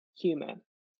being humour.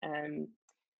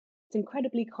 It's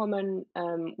incredibly common.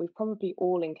 We've probably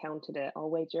all encountered it.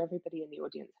 I'll wager everybody in the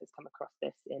audience has come across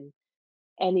this in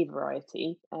any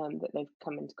variety that they've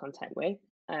come into contact with.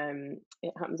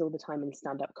 It happens all the time in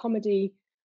stand-up comedy,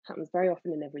 happens very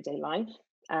often in everyday life.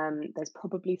 There's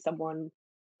probably someone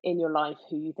in your life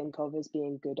who you think of as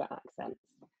being good at accents.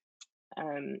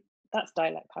 That's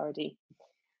dialect parody.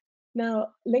 Now,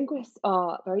 linguists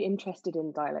are very interested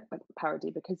in dialect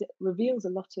parody because it reveals a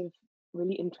lot of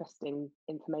really interesting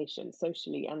information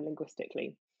socially and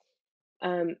linguistically.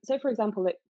 So, for example,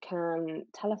 it can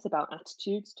tell us about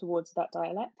attitudes towards that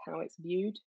dialect, how it's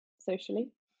viewed socially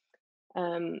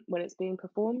when it's being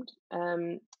performed.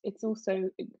 It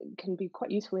can be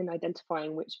quite useful in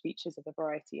identifying which features of the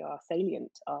variety are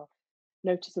salient, are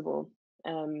noticeable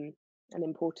and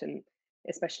important,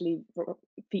 especially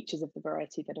features of the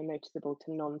variety that are noticeable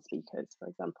to non-speakers, for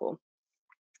example.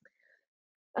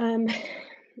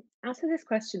 As for this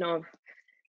question of,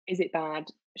 is it bad?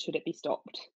 Should it be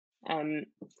stopped?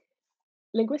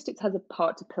 Linguistics has a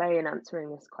part to play in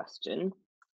answering this question.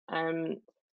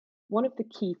 One of the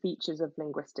key features of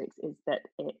linguistics is that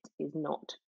it is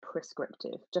not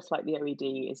prescriptive, just like the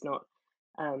OED is not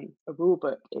a rule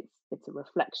book. It's a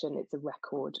reflection, it's a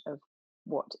record of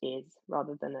what is,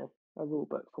 rather than a rule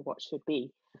book for what should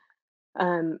be.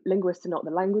 Linguists are not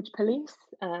the language police.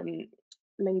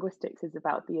 Linguistics is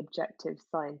about the objective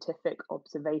scientific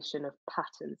observation of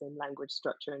patterns in language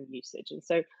structure and usage. And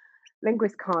so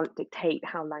linguists can't dictate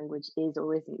how language is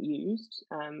or isn't used.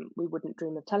 We wouldn't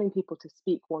dream of telling people to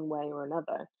speak one way or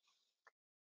another.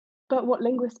 But what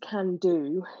linguists can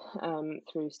do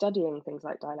through studying things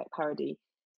like dialect parody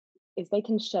is they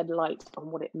can shed light on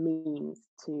what it means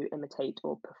to imitate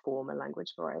or perform a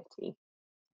language variety.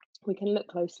 We can look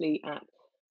closely at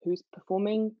who's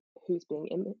performing, who's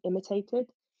being imitated,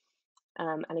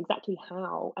 and exactly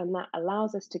how, and that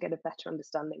allows us to get a better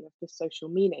understanding of the social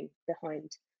meaning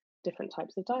behind different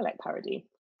types of dialect parody.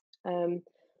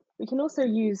 We can also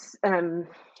use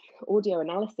audio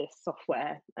analysis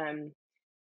software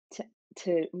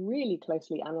to really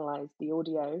closely analyze the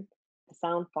audio, the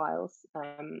sound files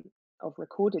of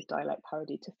recorded dialect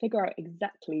parody to figure out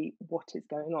exactly what is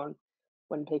going on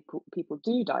when people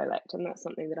do dialect, and that's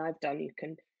something that I've done.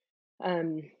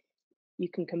 You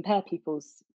can compare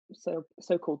people's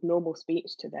so-called normal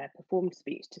speech to their performed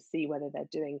speech to see whether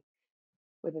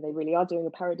they really are doing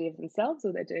a parody of themselves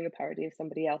or they're doing a parody of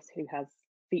somebody else who has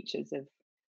features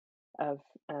of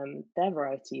their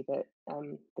variety that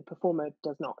the performer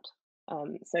does not.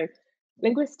 So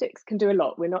linguistics can do a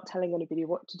lot. We're not telling anybody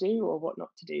what to do or what not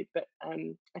to do, but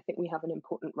I think we have an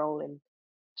important role in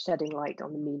shedding light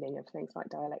on the meaning of things like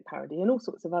dialect parody and all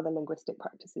sorts of other linguistic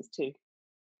practices too.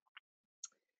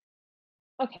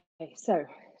 Okay, so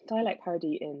dialect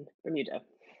parody in Bermuda.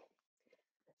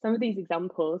 Some of these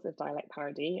examples of dialect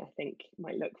parody, I think,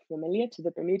 might look familiar to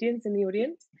the Bermudians in the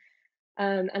audience.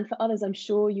 And for others, I'm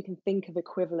sure you can think of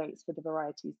equivalents for the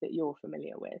varieties that you're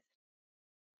familiar with.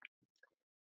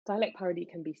 Dialect parody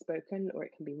can be spoken or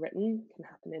it can be written, it can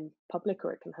happen in public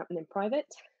or it can happen in private.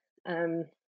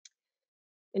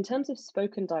 In terms of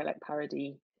spoken dialect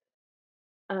parody,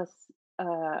 as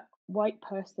a white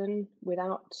person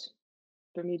without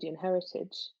Bermudian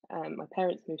heritage, my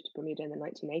parents moved to Bermuda in the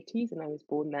 1980s and I was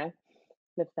born there,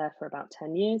 lived there for about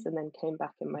 10 years and then came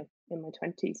back in my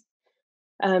 20s.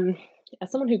 As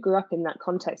someone who grew up in that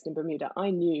context in Bermuda,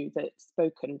 I knew that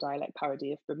spoken dialect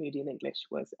parody of Bermudian English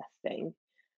was a thing.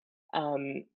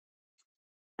 And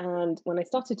when I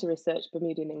started to research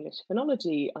Bermudian English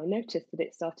phonology, I noticed that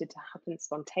it started to happen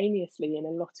spontaneously in a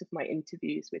lot of my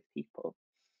interviews with people.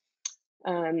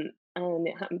 And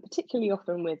it happened particularly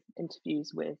often with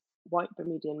interviews with white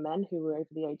Bermudian men who were over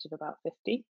the age of about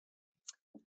 50.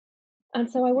 And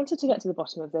so I wanted to get to the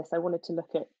bottom of this. I wanted to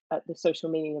look at the social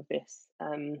meaning of this,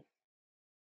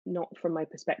 not from my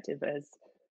perspective as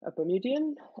a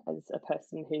Bermudian, as a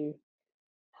person who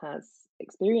has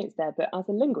experience there, but as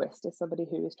a linguist, as somebody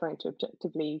who is trying to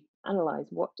objectively analyze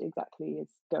what exactly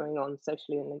is going on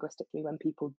socially and linguistically when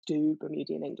people do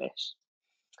Bermudian English.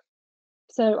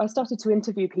 So I started to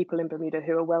interview people in Bermuda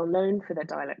who are well known for their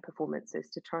dialect performances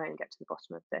to try and get to the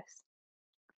bottom of this.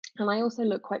 And I also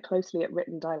looked quite closely at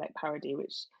written dialect parody,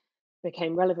 which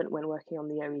became relevant when working on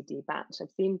the OED batch.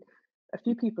 I've seen a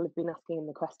few people have been asking in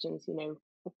the questions,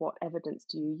 what evidence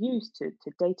do you use to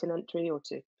date an entry or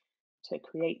to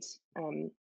create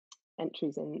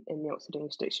entries in the Oxford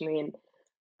English Dictionary,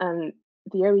 and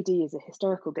the OED is a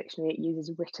historical dictionary. It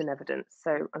uses written evidence,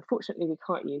 so unfortunately we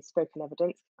can't use spoken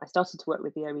evidence. I started to work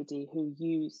with the OED who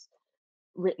use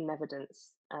written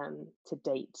evidence to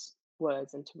date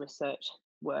words and to research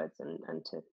words and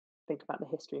to think about the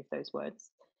history of those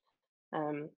words.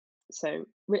 So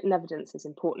written evidence is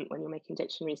important when you're making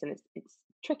dictionaries, and it's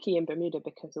tricky in Bermuda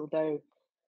because although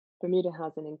Bermuda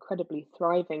has an incredibly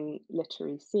thriving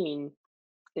literary scene,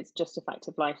 it's just a fact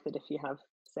of life that if you have,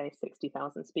 say,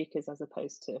 60,000 speakers as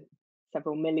opposed to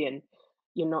several million,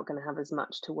 you're not going to have as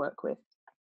much to work with.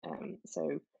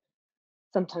 So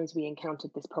sometimes we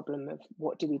encountered this problem of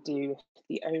what do we do if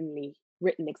the only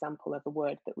written example of a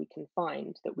word that we can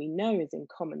find that we know is in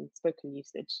common spoken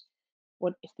usage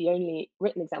what if the only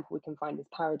written example we can find is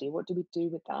parody? What do we do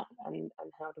with that, and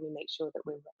how do we make sure that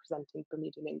we're representing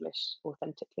Bermudian English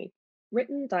authentically?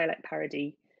 Written dialect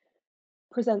parody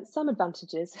presents some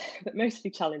advantages, but mostly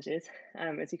challenges,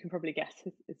 as you can probably guess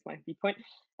is my viewpoint,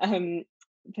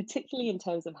 particularly in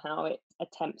terms of how it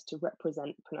attempts to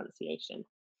represent pronunciation.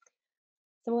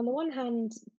 So on the one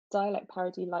hand, dialect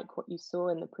parody, like what you saw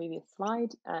in the previous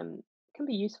slide, can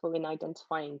be useful in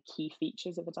identifying key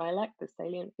features of a dialect, the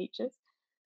salient features,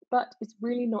 but it's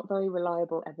really not very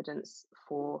reliable evidence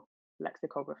for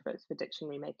lexicographers, for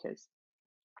dictionary makers.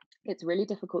 It's really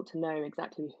difficult to know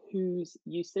exactly whose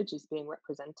usage is being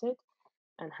represented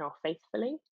and how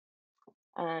faithfully.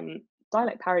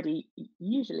 Dialect parody,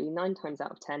 usually 9 times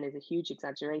out of 10, is a huge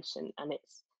exaggeration, and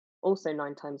it's also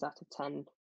 9 times out of 10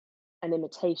 an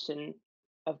imitation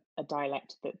of a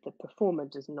dialect that the performer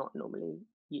does not normally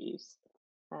use.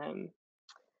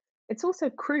 It's also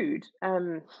crude.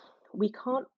 We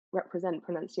can't represent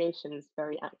pronunciations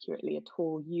very accurately at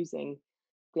all using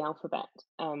the alphabet.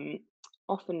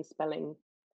 Often spelling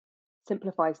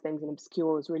simplifies things and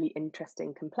obscures really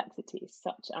interesting complexities,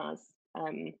 such as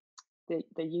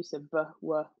the use of the,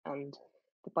 were, and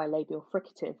the bilabial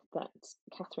fricative that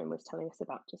Catherine was telling us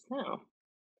about just now.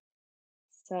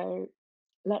 So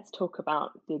let's talk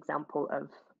about the example of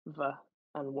the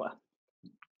and were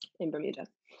in Bermuda.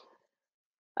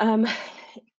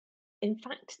 In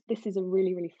fact, this is a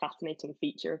really, really fascinating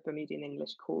feature of Bermudian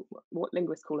English called what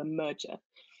linguists call a merger.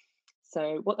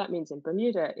 So what that means in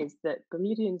Bermuda is that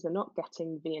Bermudians are not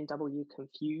getting V and W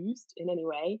confused in any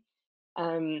way.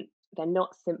 They're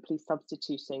not simply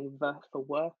substituting the for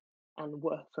were and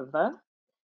were for the.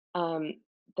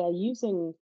 They're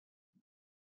using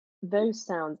those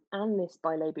sounds and this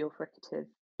bilabial fricative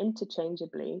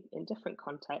interchangeably in different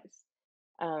contexts.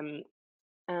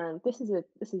 And this is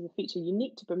a feature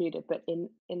unique to Bermuda, but in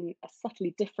a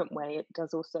subtly different way, it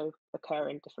does also occur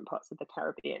in different parts of the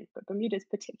Caribbean. But Bermuda's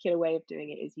particular way of doing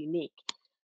it is unique,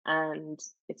 and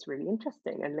it's really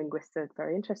interesting, and linguists are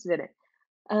very interested in it.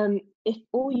 If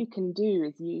all you can do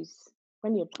is use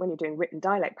when you're doing written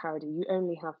dialect parody, you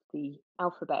only have the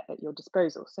alphabet at your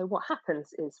disposal. So what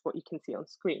happens is what you can see on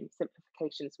screen: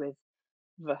 simplifications with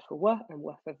the for were and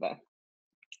were for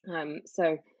the.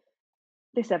 So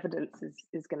this evidence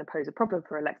is going to pose a problem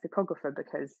for a lexicographer,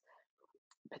 because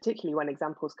particularly when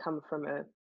examples come from a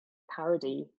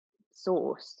parody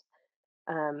source,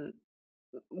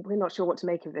 we're not sure what to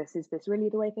make of this. Is this really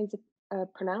the way things are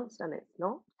pronounced? And it's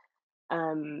not.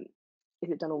 Is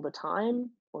it done all the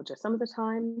time or just some of the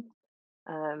time?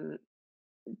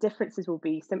 Differences will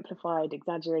be simplified,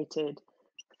 exaggerated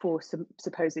for some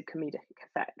supposed comedic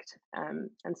effect.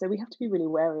 And so we have to be really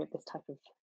wary of this type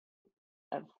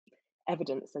of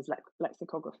evidence as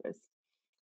lexicographers.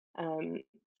 And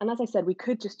as I said, we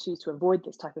could just choose to avoid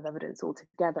this type of evidence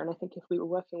altogether. And I think if we were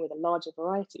working with a larger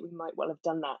variety, we might well have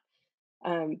done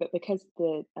that. But because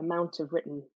the amount of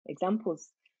written examples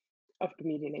of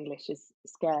Bermudian English is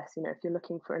scarce, if you're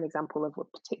looking for an example of a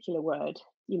particular word,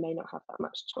 you may not have that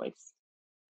much choice.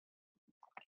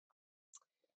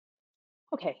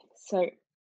 Okay, so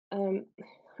I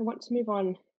want to move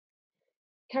on.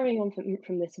 Carrying on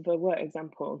from this the were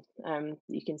example,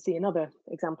 you can see another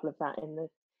example of that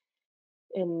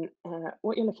in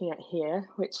what you're looking at here,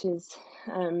 which is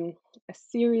a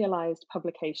serialized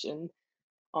publication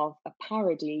of a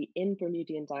parody in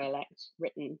Bermudian dialect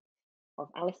written of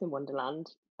Alice in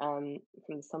Wonderland from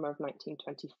the summer of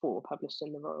 1924, published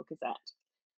in the Royal Gazette.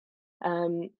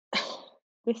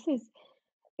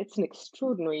 It's an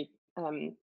extraordinary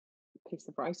piece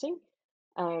of writing.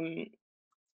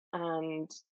 And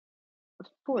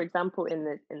for example, in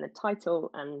the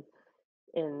title and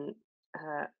in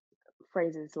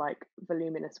phrases like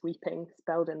voluminous weeping,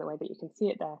 spelled in the way that you can see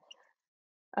it there,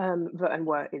 the and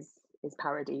were is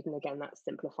parodied, and again that's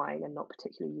simplifying and not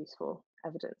particularly useful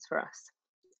evidence for us.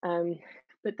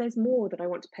 But there's more that I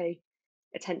want to pay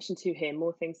attention to here,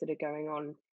 more things that are going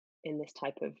on in this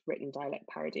type of written dialect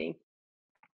parody.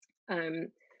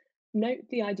 Note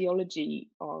the ideology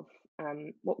of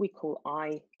what we call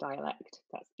I dialect,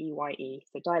 that's EYE,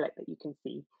 so dialect that you can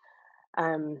see.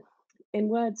 In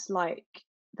words like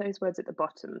those words at the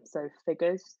bottom, so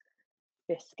figures,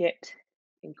 biscuit,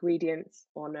 ingredients,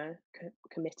 honour,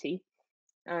 committee.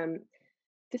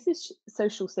 This is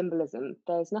social symbolism.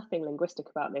 There's nothing linguistic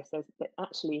about this. There's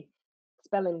actually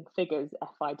spelling figures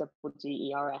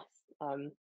F-I-G-G-E-R-S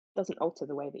doesn't alter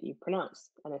the way that you pronounce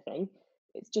anything.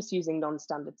 It's just using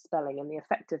non-standard spelling, and the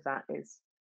effect of that is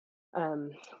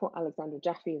what Alexandra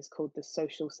Jaffe has called the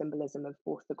social symbolism of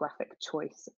orthographic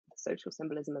choice, the social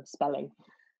symbolism of spelling.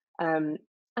 And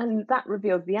that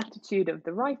reveals the attitude of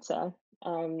the writer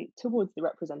towards the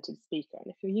represented speaker. And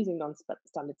if you're using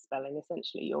non-standard spelling,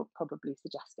 essentially you're probably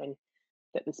suggesting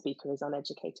that the speaker is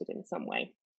uneducated in some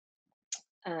way.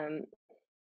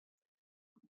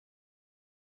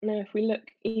 Now, if we look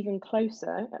even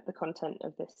closer at the content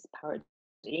of this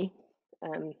parody,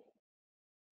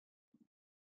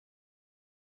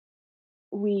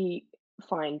 we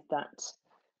find that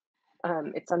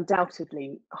it's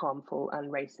undoubtedly harmful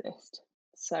and racist.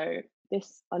 So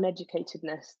this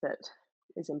uneducatedness that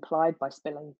is implied by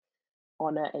spelling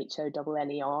honour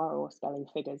HONNER or spelling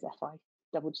figures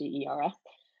FIGGERS,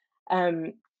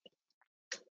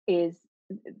 is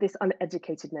this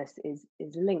uneducatedness is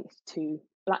linked to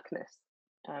blackness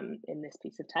in this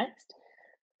piece of text.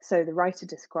 So the writer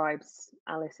describes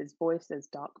Alice's voice as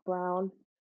dark brown.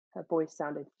 Her voice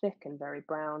sounded thick and very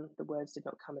brown. The words did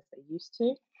not come as they used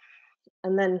to.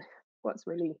 And then what's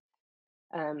really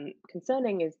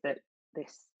concerning is that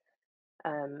this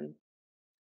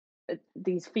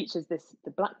these features,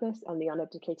 the blackness and the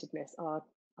uneducatedness are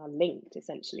linked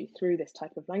essentially through this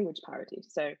type of language parody.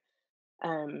 So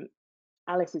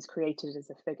Alice is created as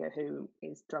a figure who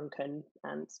is drunken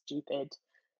and stupid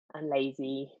and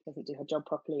lazy, doesn't do her job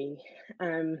properly.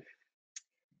 And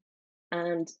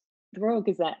the Royal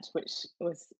Gazette, which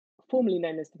was formerly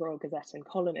known as the Royal Gazette and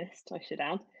Colonist, I should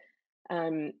add,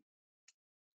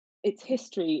 its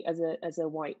history as a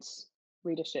white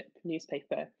readership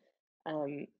newspaper,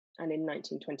 and in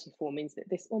 1924 means that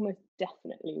this almost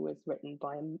definitely was written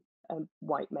by a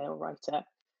white male writer.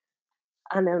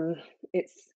 And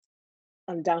it's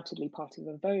undoubtedly part of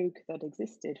a vogue that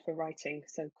existed for writing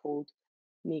so-called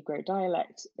Negro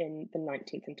dialect in the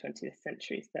 19th and 20th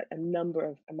centuries that a number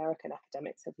of American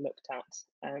academics have looked at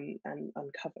and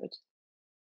uncovered.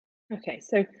 Okay,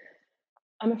 so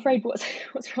I'm afraid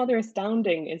what's rather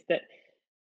astounding is that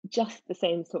just the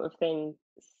same sort of thing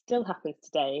still happens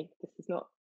today. This is not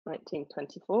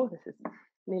 1924, this is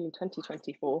nearly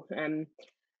 2024,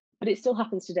 but it still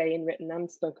happens today in written and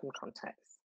spoken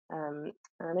contexts. And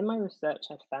in my research,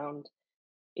 I found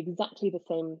exactly the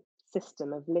same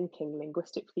system of linking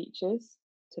linguistic features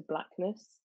to blackness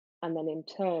and then in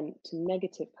turn to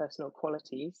negative personal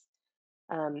qualities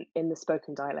in the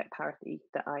spoken dialect parody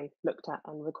that I looked at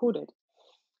and recorded.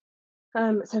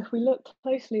 So if we look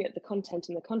closely at the content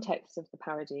and the context of the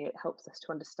parody, it helps us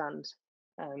to understand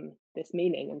this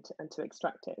meaning and to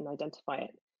extract it and identify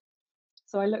it.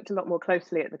 So I looked a lot more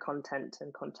closely at the content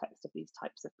and context of these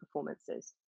types of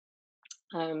performances.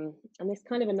 And this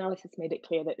kind of analysis made it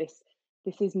clear that this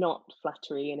is not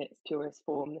flattery in its purest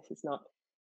form. This is not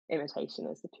imitation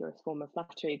as the purest form of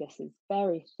flattery. This is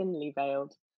very thinly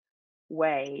veiled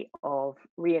way of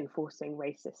reinforcing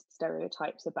racist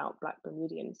stereotypes about Black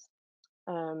Bermudians.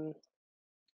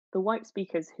 The white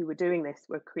speakers who were doing this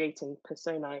were creating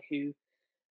personae who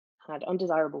had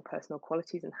undesirable personal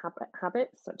qualities and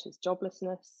habits such as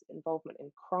joblessness, involvement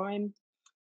in crime,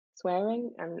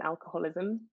 swearing, and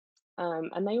alcoholism.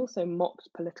 And they also mocked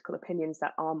political opinions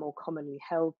that are more commonly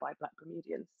held by Black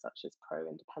Bermudians, such as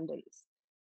pro-independence.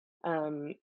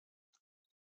 And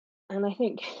I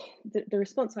think the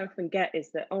response I often get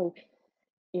is that, oh,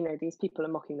 you know, these people are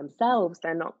mocking themselves.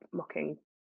 They're not mocking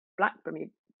Black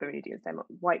Bermudians.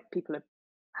 White people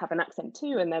have an accent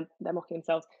too, and they're mocking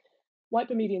themselves. White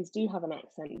Bermudians do have an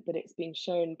accent, but it's been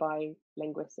shown by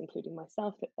linguists, including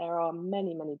myself, that there are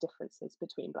many, many differences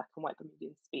between Black and White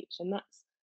Bermudian speech, and that's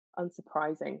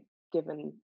unsurprising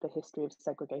given the history of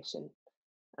segregation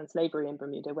and slavery in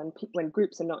Bermuda. When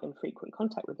groups are not in frequent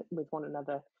contact with one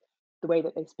another, the way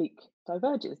that they speak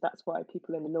diverges. That's why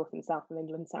people in the north and south of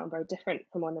England sound very different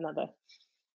from one another.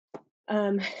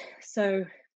 So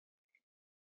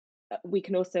we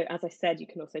can also, as I said, you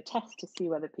can also test to see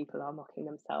whether people are mocking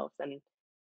themselves, and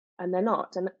they're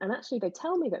not. And actually they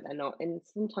tell me that they're not in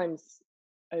sometimes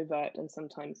overt and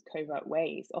sometimes covert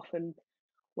ways. Often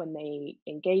when they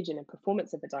engage in a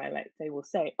performance of a dialect, they will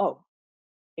say, oh,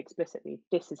 explicitly,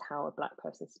 this is how a Black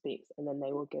person speaks, and then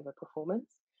they will give a performance.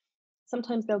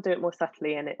 Sometimes they'll do it more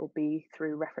subtly, and it will be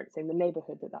through referencing the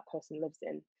neighborhood that that person lives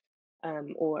in,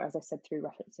 or as I said, through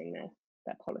referencing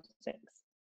their politics.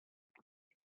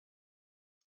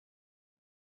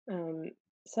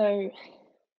 So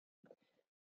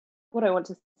what I want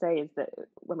to say is that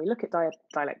when we look at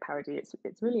dialect parody,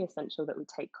 it's really essential that we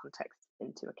take context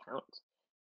into account.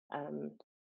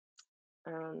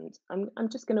 And I'm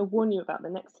just going to warn you about the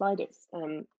next slide. It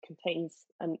contains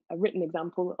a written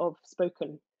example of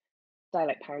spoken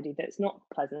dialect parody that's not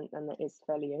pleasant and that is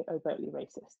fairly overtly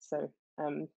racist. So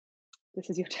this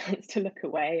is your chance to look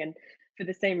away. And for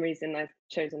the same reason, I've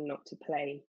chosen not to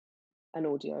play an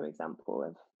audio example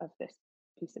of this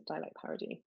piece of dialect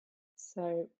parody.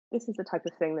 So this is the type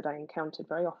of thing that I encountered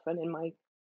very often in my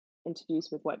interviews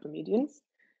with white Bermudians.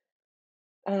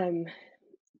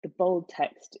 The bold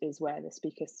text is where the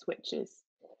speaker switches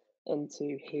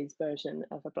into his version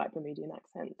of a Black Bermudian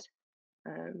accent.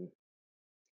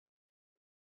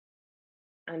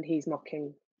 And he's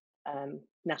mocking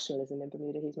nationalism in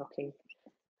Bermuda. He's mocking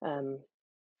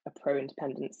a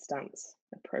pro-independence stance,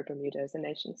 a pro-Bermuda as a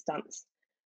nation stance.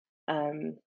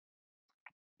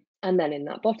 And then in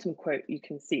that bottom quote, you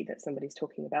can see that somebody's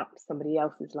talking about somebody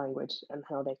else's language and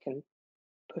how they can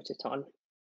put it on.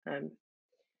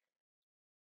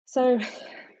 So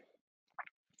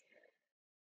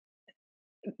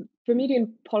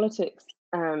Bermudian politics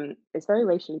is very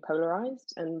racially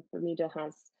polarized, and Bermuda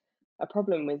has a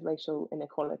problem with racial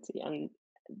inequality. And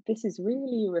this is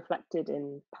really reflected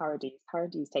in parodies.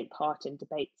 Parodies take part in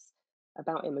debates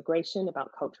about immigration,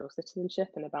 about cultural citizenship,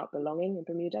 and about belonging in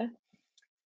Bermuda.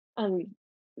 And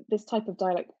this type of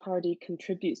dialect parody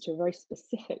contributes to a very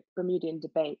specific Bermudian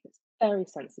debate that's very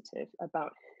sensitive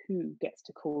about who gets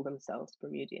to call themselves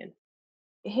Bermudian.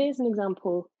 Here's an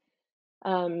example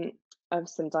of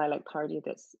some dialect parody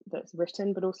that's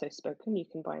written but also spoken. You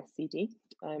can buy a CD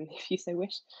if you so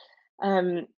wish.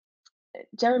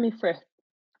 Jeremy Frith,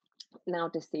 now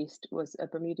deceased, was a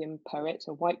Bermudian poet,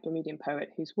 a white Bermudian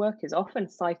poet whose work is often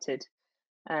cited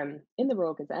in the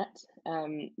Royal Gazette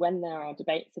when there are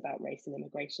debates about race and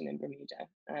immigration in Bermuda.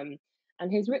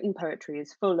 And his written poetry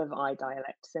is full of I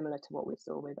dialect, similar to what we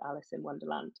saw with Alice in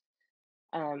Wonderland.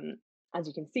 As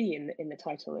you can see in the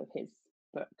title of his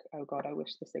book, Oh God, I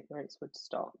Wish This Ignorance Would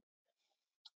Stop.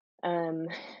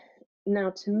 Now,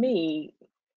 to me,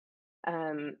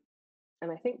 and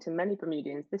I think to many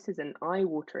Bermudians, this is an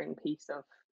eye-watering piece of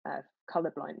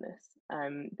colourblindness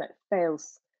that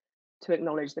fails to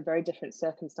acknowledge the very different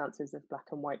circumstances of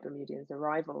Black and white Bermudians'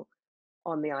 arrival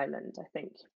on the island. I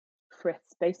think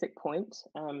Frith's basic point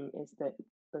is that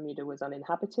Bermuda was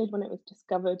uninhabited when it was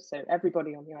discovered, so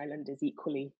everybody on the island is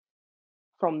equally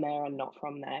from there and not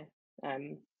from there.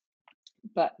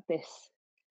 But this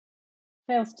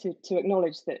fails to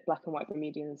acknowledge that Black and white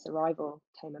Bermudians' arrival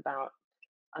came about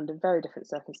under very different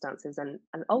circumstances, and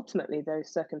ultimately those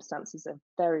circumstances are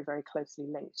very, very closely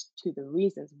linked to the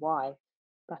reasons why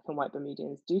Black and white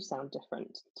Bermudians do sound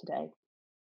different today.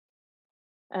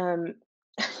 I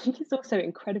think it's also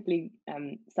incredibly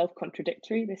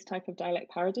self-contradictory, this type of dialect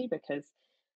parody, because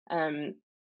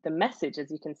the message,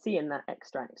 as you can see in that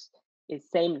extract, is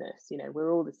sameness. You know,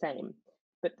 we're all the same.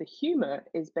 But the humor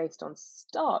is based on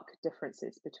stark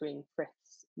differences between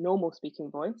Frith's normal speaking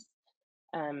voice.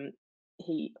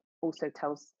 He also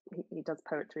he does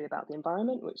poetry about the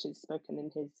environment, which is spoken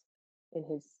in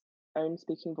his own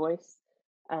speaking voice.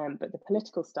 But the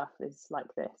political stuff is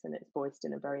like this, and it's voiced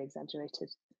in a very exaggerated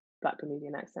Black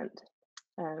Bermudian accent.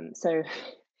 So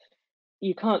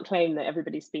you can't claim that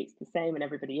everybody speaks the same and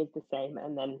everybody is the same,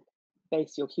 and then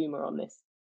base your humor on this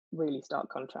really stark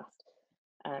contrast.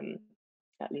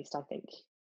 At least I think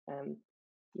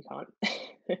you can't.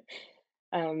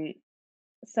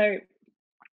 So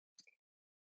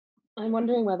I'm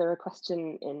wondering whether a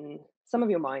question in some of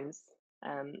your minds,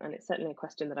 and it's certainly a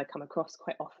question that I come across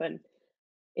quite often,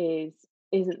 is,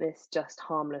 isn't this just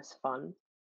harmless fun?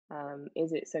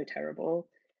 Is it so terrible?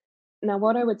 Now,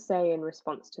 what I would say in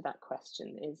response to that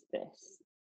question is this.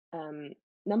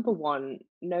 Number one,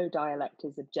 no dialect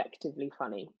is objectively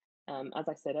funny. As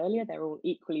I said earlier, they're all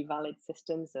equally valid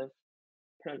systems of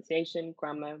pronunciation,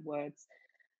 grammar, words.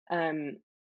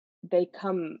 They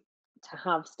come to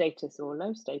have status or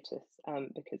low status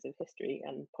because of history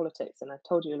and politics. And I've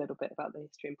told you a little bit about the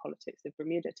history and politics of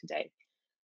Bermuda today.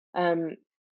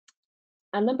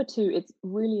 And number two, it's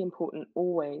really important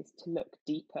always to look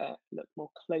deeper, look more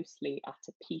closely at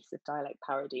a piece of dialect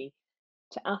parody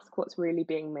to ask what's really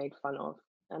being made fun of.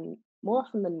 And more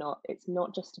often than not, it's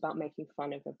not just about making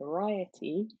fun of a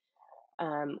variety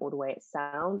or the way it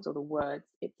sounds or the words,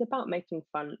 it's about making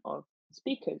fun of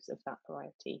speakers of that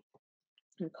variety.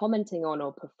 And commenting on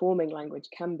or performing language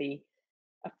can be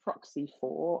a proxy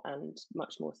for and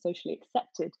much more socially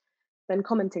accepted than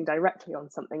commenting directly on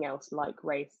something else like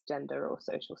race, gender, or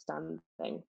social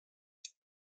standing.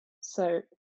 So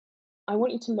I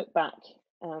want you to look back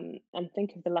and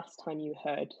think of the last time you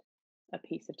heard a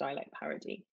piece of dialect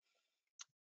parody.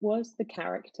 Was the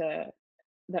character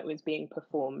that was being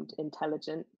performed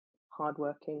intelligent,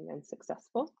 hardworking, and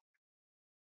successful?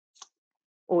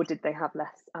 Or did they have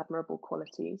less admirable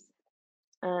qualities?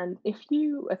 And if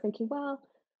you are thinking, well,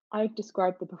 I've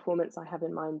described the performance I have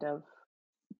in mind of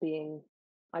being,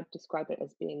 I'd describe it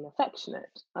as being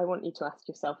affectionate, I want you to ask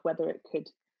yourself whether it could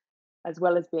as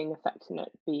well as being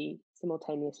affectionate, be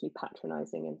simultaneously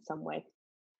patronizing in some way.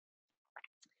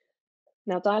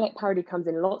 Now, dialect parody comes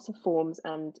in lots of forms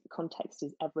and context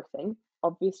is everything.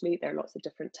 Obviously, there are lots of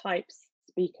different types,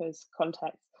 speakers,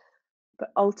 contexts,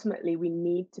 but ultimately we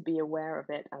need to be aware of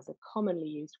it as a commonly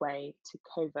used way to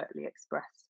covertly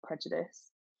express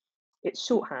prejudice. It's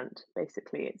shorthand,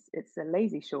 basically. It's a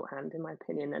lazy shorthand, in my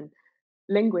opinion, and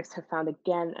linguists have found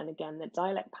again and again that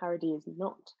dialect parody is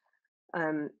not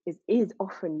is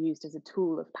often used as a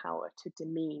tool of power to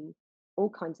demean all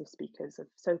kinds of speakers of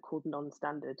so-called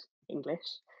non-standard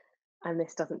English. And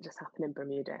this doesn't just happen in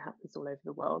Bermuda, it happens all over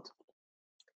the world.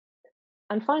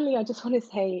 And finally, I just want to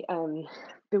say,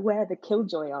 beware the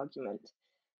killjoy argument.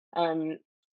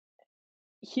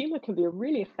 Humor can be a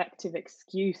really effective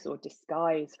excuse or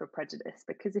disguise for prejudice,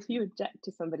 because if you object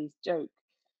to somebody's joke,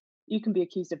 you can be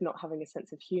accused of not having a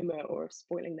sense of humor or of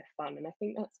spoiling their fun. And I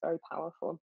think that's very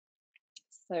powerful.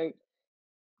 So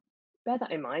bear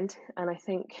that in mind. And I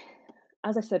think,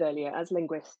 as I said earlier, as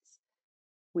linguists,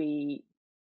 we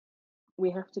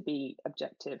have to be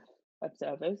objective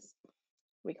observers.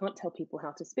 We can't tell people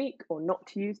how to speak or not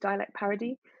to use dialect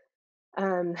parody,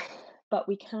 but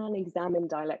we can examine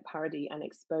dialect parody and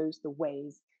expose the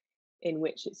ways in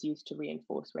which it's used to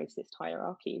reinforce racist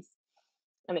hierarchies.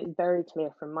 And it's very clear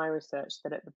from my research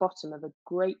that at the bottom of a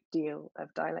great deal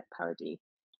of dialect parody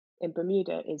in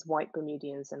Bermuda is white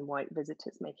Bermudians and white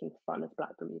visitors making fun of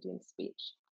Black Bermudian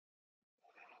speech.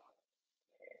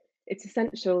 It's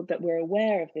essential that we're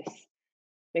aware of this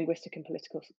linguistic and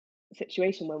political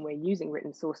situation when we're using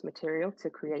written source material to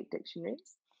create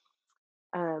dictionaries,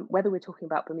 whether we're talking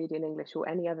about Bermudian English or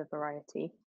any other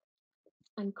variety.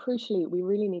 And crucially, we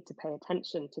really need to pay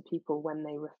attention to people when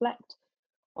they reflect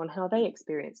on how they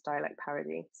experience dialect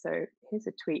parody. So here's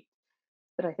a tweet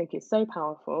that I think is so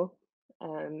powerful.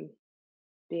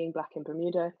 Being Black in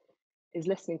Bermuda is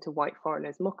listening to white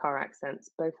foreigners mock our accents,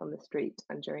 both on the street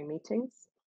and during meetings.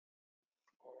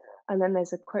 And then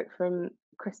there's a quote from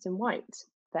Kristen White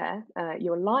there.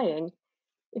 You're lying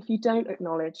if you don't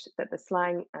acknowledge that the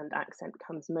slang and accent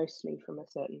comes mostly from a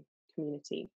certain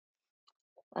community.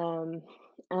 And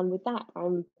with that,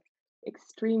 I'm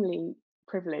extremely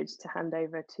privileged to hand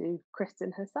over to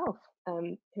Kristen herself,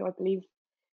 who I believe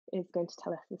is going to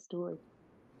tell us the story.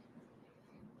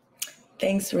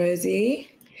 Thanks,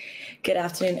 Rosie. Good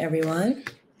afternoon, everyone.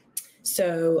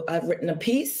 So I've written a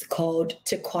piece called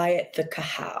To Quiet the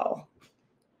Cahal.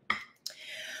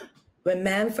 When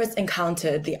man first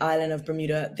encountered the island of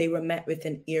Bermuda, they were met with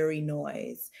an eerie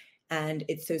noise, and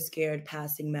it so scared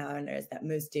passing mariners that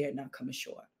most dared not come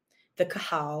ashore. The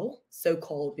cahal, so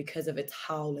called because of its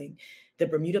howling, the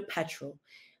Bermuda petrel,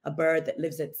 a bird that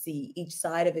lives at sea, each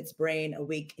side of its brain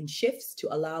awake in shifts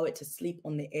to allow it to sleep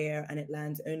on the air, and it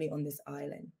lands only on this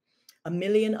island. 1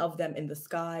 million of them in the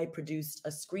sky produced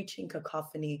a screeching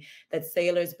cacophony that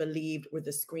sailors believed were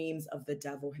the screams of the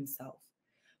devil himself.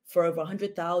 For over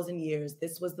 100,000 years,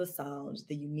 this was the sound,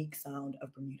 the unique sound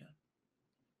of Bermuda.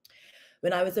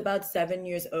 When I was about 7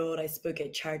 years old, I spoke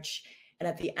at church, and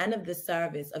at the end of the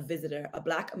service, a visitor, a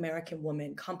Black American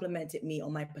woman, complimented me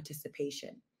on my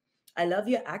participation. "I love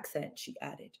your accent," she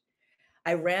added.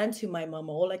 I ran to my mom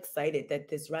all excited that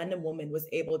this random woman was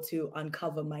able to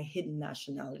uncover my hidden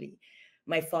nationality.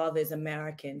 My father is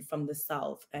American from the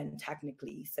South, and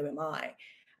technically, so am I.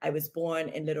 I was born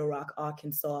in Little Rock,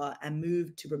 Arkansas, and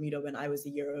moved to Bermuda when I was a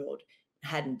year old.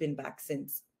 Hadn't been back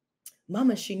since.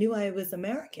 Mama, she knew I was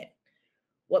American.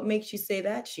 What makes you say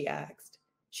that? She asked.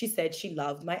 She said she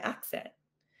loved my accent.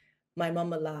 My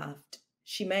mama laughed.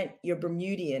 She meant your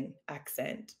Bermudian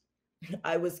accent.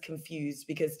 I was confused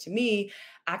because to me,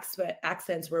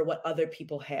 accents were what other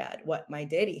people had, what my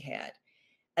daddy had.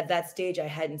 At that stage, I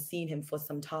hadn't seen him for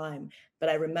some time, but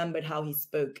I remembered how he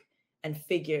spoke and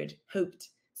hoped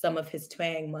some of his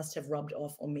twang must have rubbed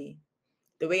off on me.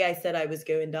 The way I said I was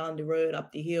going down the road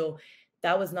up the hill,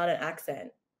 that was not an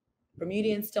accent.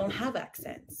 Bermudians don't have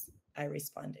accents, I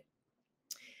responded.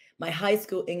 My high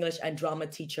school English and drama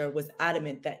teacher was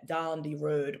adamant that down the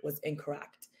road was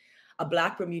incorrect. A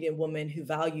Black Bermudian woman who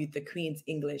valued the Queen's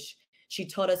English, she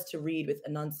taught us to read with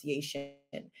enunciation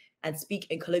and speak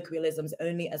in colloquialisms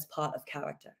only as part of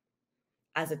character.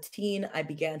 As a teen, I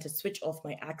began to switch off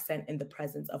my accent in the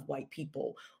presence of white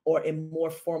people or in more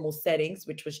formal settings,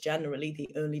 which was generally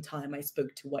the only time I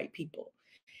spoke to white people.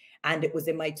 And it was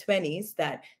in my 20s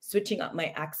that switching up my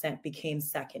accent became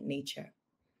second nature.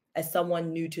 As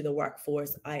someone new to the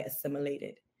workforce, I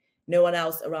assimilated. No one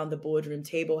else around the boardroom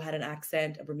table had an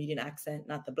accent, a Bermudian accent,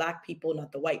 not the Black people,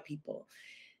 not the white people.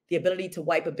 The ability to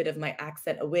wipe a bit of my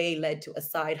accent away led to a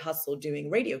side hustle doing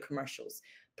radio commercials,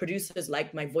 Producers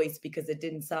liked my voice because it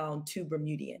didn't sound too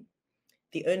Bermudian.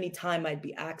 The only time I'd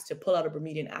be asked to pull out a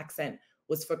Bermudian accent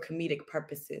was for comedic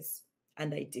purposes,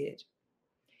 and I did.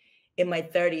 In my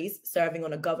 30s, serving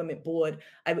on a government board,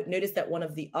 I would notice that one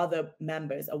of the other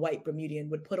members, a white Bermudian,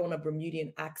 would put on a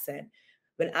Bermudian accent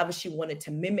whenever she wanted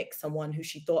to mimic someone who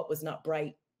she thought was not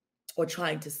bright or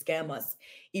trying to scam us,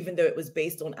 even though it was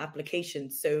based on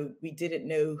applications, so we didn't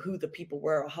know who the people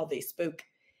were or how they spoke.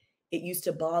 It used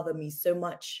to bother me so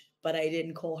much, but I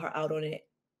didn't call her out on it,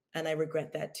 and I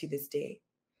regret that to this day.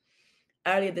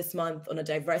 Earlier this month, on a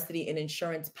diversity in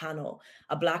insurance panel,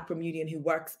 a Black Bermudian who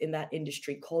works in that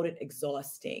industry called it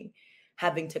exhausting,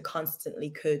 having to constantly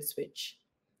code switch.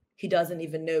 He doesn't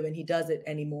even know when he does it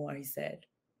anymore, he said.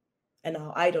 And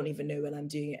now I don't even know when I'm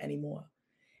doing it anymore.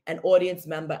 An audience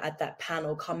member at that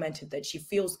panel commented that she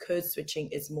feels code switching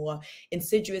is more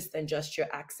insidious than just your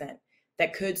accent,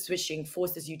 that code switching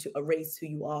forces you to erase who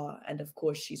you are. And of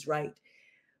course, she's right.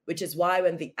 Which is why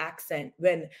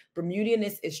when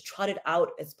Bermudianness is trotted out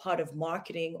as part of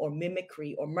marketing or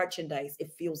mimicry or merchandise,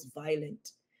 it feels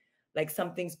violent, like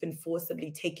something's been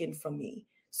forcibly taken from me,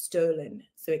 stolen,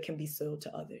 so it can be sold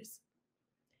to others.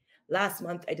 Last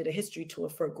month, I did a history tour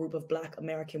for a group of Black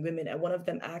American women, and one of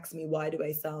them asked me, why do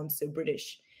I sound so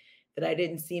British? That I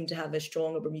didn't seem to have as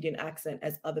strong a Bermudian accent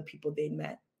as other people they'd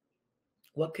met.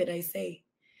 What could I say?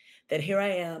 That here I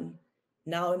am,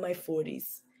 now in my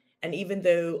 40s, and even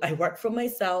though I work for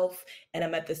myself and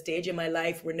I'm at the stage in my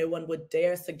life where no one would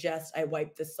dare suggest I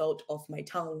wipe the salt off my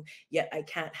tongue, yet I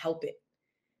can't help it.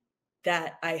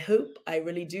 That I hope, I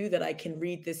really do, that I can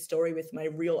read this story with my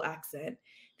real accent,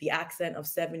 the accent of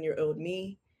 7-year-old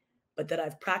me, but that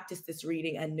I've practiced this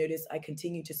reading and notice I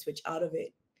continue to switch out of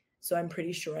it. So I'm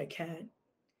pretty sure I can.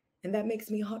 And that makes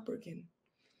me heartbroken.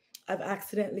 I've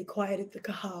accidentally quieted the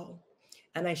cajal,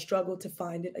 and I struggle to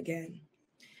find it again.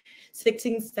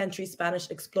 16th century Spanish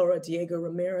explorer Diego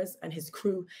Ramirez and his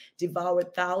crew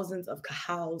devoured thousands of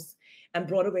cajals and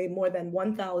brought away more than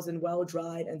 1,000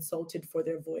 well-dried and salted for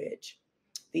their voyage.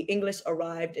 The English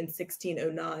arrived in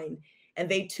 1609, and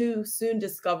they too soon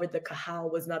discovered the cajal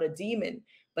was not a demon,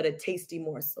 but a tasty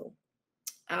morsel.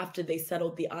 After they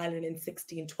settled the island in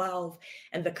 1612,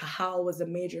 and the cajal was a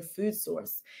major food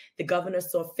source, the governor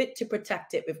saw fit to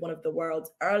protect it with one of the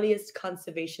world's earliest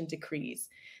conservation decrees.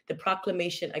 The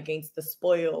proclamation against the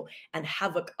spoil and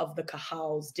havoc of the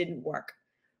cajals didn't work.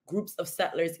 Groups of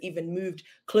settlers even moved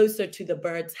closer to the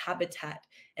bird's habitat,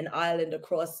 an island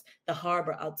across the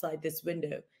harbor outside this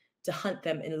window, to hunt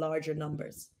them in larger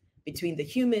numbers. Between the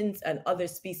humans and other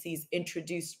species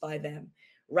introduced by them,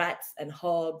 rats and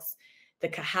hogs, the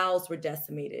cajals were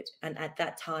decimated, and at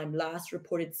that time, last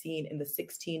reported seen in the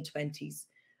 1620s,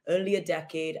 only a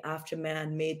decade after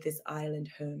man made this island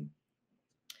home.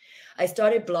 I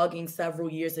started blogging several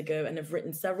years ago and have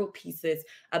written several pieces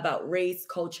about race,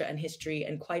 culture, and history,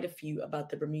 and quite a few about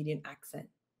the Bermudian accent.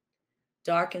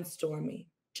 Dark and Stormy,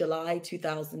 July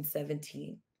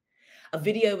 2017. A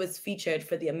video was featured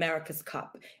for the America's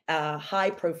Cup, a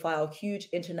high-profile, huge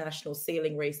international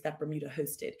sailing race that Bermuda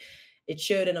hosted. It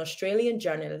showed an Australian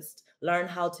journalist learn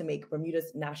how to make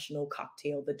Bermuda's national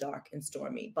cocktail, the Dark and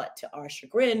Stormy. But to our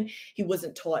chagrin, he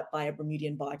wasn't taught by a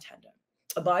Bermudian bartender.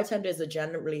 A bartender is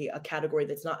generally a category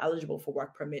that's not eligible for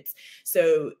work permits.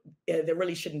 So there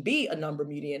really shouldn't be a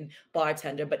non-Bermudian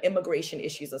bartender. But immigration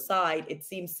issues aside, it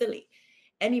seems silly.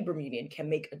 Any Bermudian can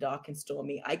make a Dark and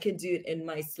Stormy. I can do it in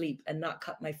my sleep and not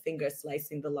cut my finger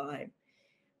slicing the lime.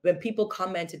 When people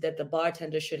commented that the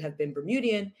bartender should have been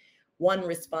Bermudian, one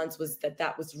response was that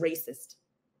that was racist.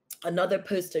 Another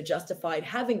poster justified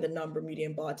having the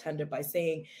non-Bermudian bartender by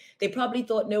saying they probably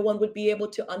thought no one would be able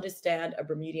to understand a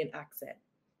Bermudian accent.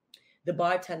 The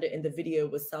bartender in the video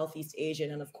was Southeast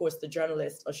Asian, and of course the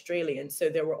journalist Australian, so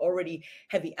there were already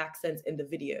heavy accents in the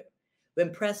video.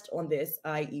 When pressed on this,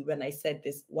 i.e. when I said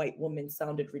this white woman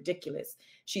sounded ridiculous,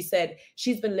 she said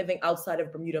she's been living outside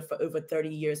of Bermuda for over 30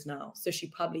 years now, so she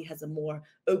probably has a more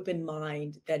open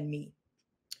mind than me.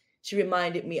 She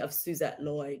reminded me of Suzette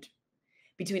Lloyd.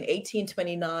 Between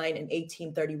 1829 and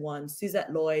 1831,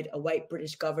 Suzette Lloyd, a white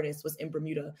British governess, was in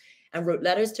Bermuda and wrote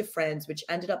letters to friends, which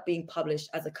ended up being published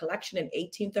as a collection in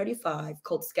 1835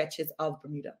 called Sketches of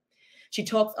Bermuda. She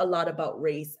talks a lot about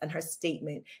race, and her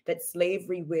statement that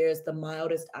slavery wears the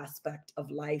mildest aspect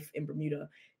of life in Bermuda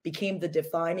became the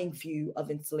defining view of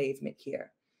enslavement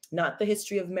here. Not the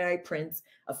history of Mary Prince,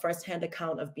 a first-hand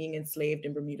account of being enslaved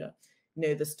in Bermuda.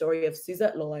 No, the story of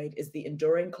Suzette Lloyd is the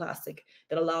enduring classic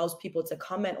that allows people to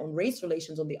comment on race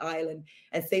relations on the island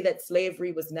and say that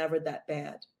slavery was never that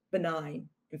bad, benign,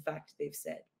 in fact, they've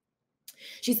said.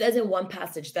 She says in one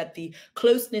passage that the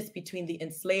closeness between the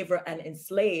enslaver and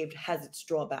enslaved has its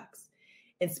drawbacks.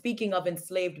 In speaking of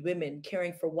enslaved women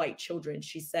caring for white children,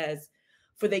 she says,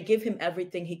 "For they give him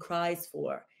everything he cries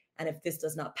for, and if this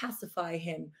does not pacify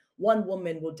him, one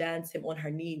woman will dance him on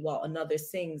her knee while another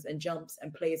sings and jumps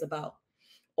and plays about."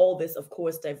 All this, of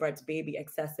course, diverts baby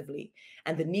excessively,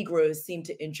 and the Negroes seem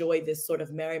to enjoy this sort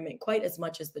of merriment quite as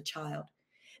much as the child.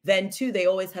 Then, too, they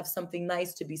always have something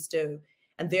nice to bestow,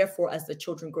 and therefore, as the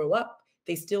children grow up,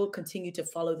 they still continue to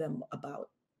follow them about.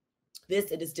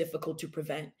 This it is difficult to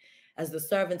prevent, as the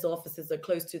servants' offices are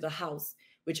close to the house,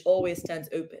 which always stands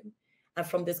open. And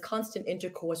from this constant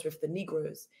intercourse with the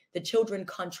Negroes, the children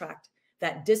contract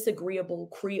that disagreeable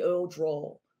Creole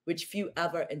drawl, which few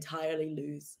ever entirely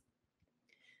lose.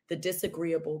 The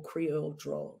disagreeable Creole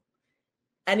drawl.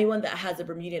 Anyone that has a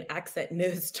Bermudian accent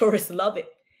knows tourists love it,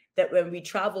 that when we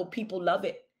travel, people love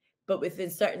it. But within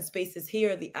certain spaces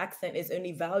here, the accent is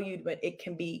only valued when it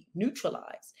can be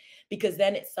neutralized, because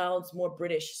then it sounds more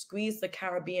British. Squeeze the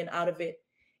Caribbean out of it,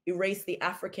 erase the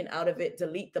African out of it,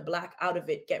 delete the Black out of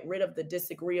it, get rid of the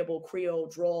disagreeable Creole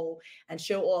drawl, and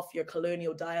show off your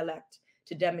colonial dialect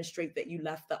to demonstrate that you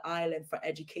left the island for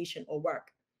education or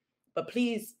work. But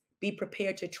please be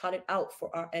prepared to trot it out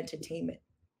for our entertainment.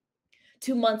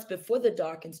 2 months before the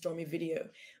dark and stormy video,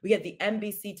 we had the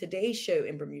NBC Today show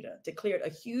in Bermuda declared a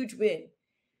huge win,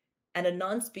 and a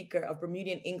non-speaker of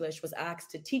Bermudian English was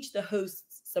asked to teach the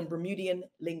hosts some Bermudian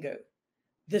lingo.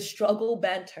 The struggle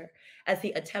banter as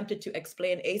he attempted to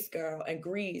explain Ace Girl and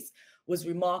Grease was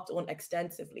remarked on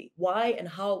extensively. Why and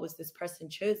how was this person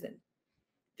chosen?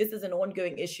 This is an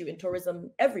ongoing issue in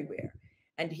tourism everywhere.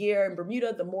 And here in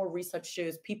Bermuda, the more research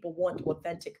shows people want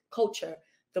authentic culture,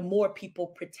 the more people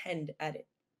pretend at it.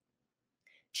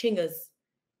 Chingas.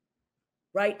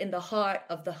 Right in the heart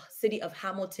of the city of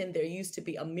Hamilton, there used to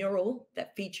be a mural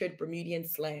that featured Bermudian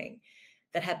slang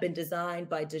that had been designed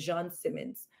by Dejan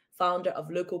Simmons, founder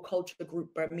of local culture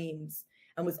group Burmeans,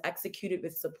 and was executed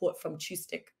with support from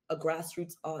Chustic, a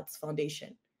grassroots arts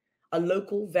foundation. A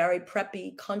local, very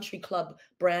preppy country club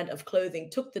brand of clothing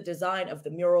took the design of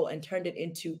the mural and turned it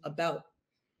into a belt.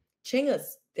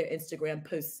 Chingas, their Instagram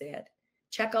post said.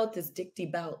 Check out this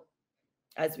dicty belt.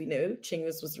 As we know,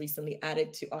 Chingas was recently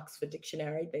added to Oxford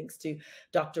Dictionary thanks to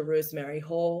Dr. Rosemary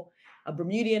Hall, a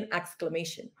Bermudian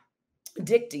exclamation.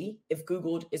 Dicty, if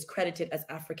Googled, is credited as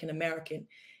African American,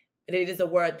 and it is a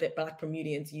word that Black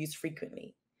Bermudians use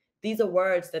frequently. These are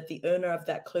words that the owner of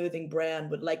that clothing brand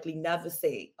would likely never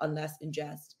say unless in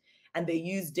jest, and they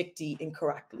use dicty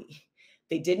incorrectly.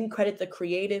 They didn't credit the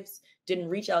creatives, didn't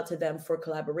reach out to them for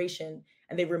collaboration,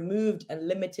 and they removed and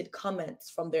limited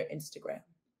comments from their Instagram.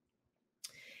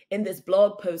 In this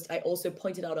blog post, I also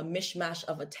pointed out a mishmash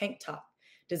of a tank top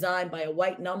designed by a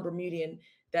white non-Bermudian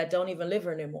that don't even live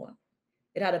here no more.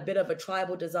 It had a bit of a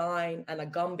tribal design and a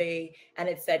gumbe, and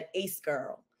it said Ace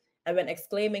Girl. And when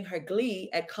exclaiming her glee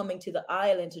at coming to the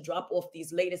island to drop off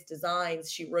these latest designs,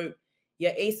 she wrote,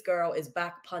 "Your Ace Girl is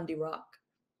back Pondy Rock."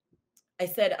 I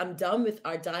said, I'm done with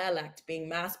our dialect being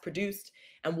mass produced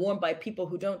and worn by people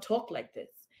who don't talk like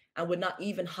this and would not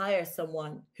even hire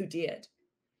someone who did.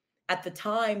 At the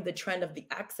time, the trend of the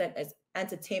accent as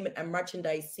entertainment and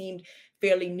merchandise seemed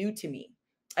fairly new to me.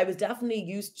 I was definitely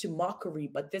used to mockery,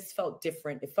 but this felt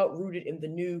different. It felt rooted in the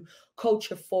new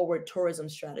culture-forward tourism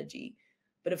strategy.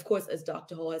 But of course, as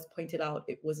Dr. Hall has pointed out,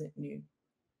 it wasn't new.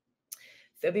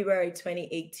 February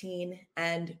 2018,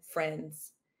 and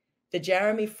Friends. The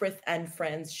Jeremy Frith and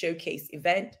Friends Showcase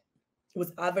event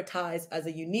was advertised as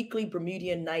a uniquely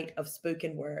Bermudian night of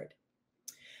spoken word.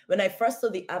 When I first saw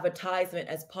the advertisement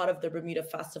as part of the Bermuda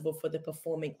Festival for the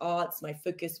Performing Arts, my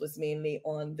focus was mainly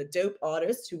on the dope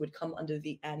artists who would come under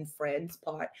the and Friends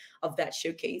part of that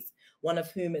showcase, one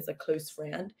of whom is a close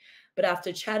friend. But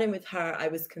after chatting with her, I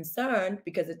was concerned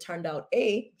because it turned out,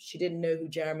 A, she didn't know who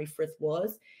Jeremy Frith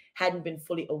was, hadn't been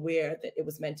fully aware that it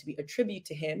was meant to be a tribute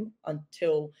to him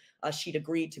until she'd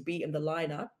agreed to be in the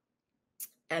lineup.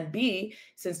 And B,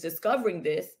 since discovering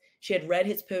this, she had read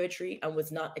his poetry and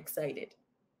was not excited.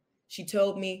 She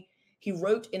told me he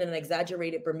wrote in an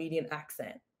exaggerated Bermudian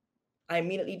accent. I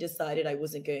immediately decided I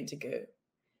wasn't going to go.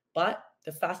 But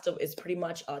the festival is pretty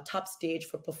much our top stage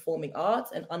for performing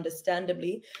arts, and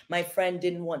understandably, my friend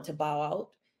didn't want to bow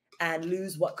out and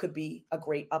lose what could be a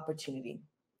great opportunity.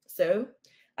 So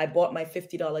I bought my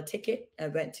 $50 ticket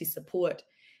and went to support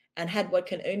and had what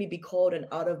can only be called an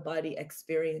out-of-body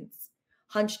experience.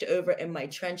 Hunched over in my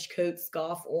trench coat,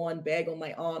 scarf on, bag on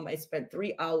my arm, I spent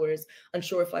 3 hours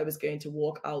unsure if I was going to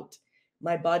walk out,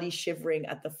 my body shivering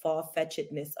at the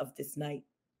far-fetchedness of this night.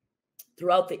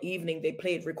 Throughout the evening, they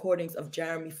played recordings of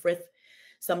Jeremy Frith,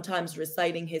 sometimes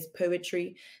reciting his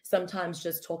poetry, sometimes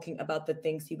just talking about the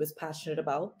things he was passionate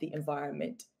about, the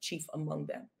environment, chief among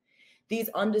them. These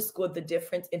underscored the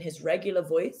difference in his regular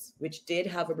voice, which did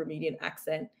have a Bermudian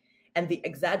accent, and the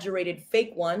exaggerated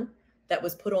fake one that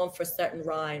was put on for certain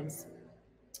rhymes,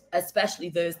 especially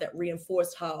those that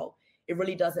reinforced how it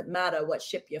really doesn't matter what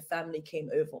ship your family came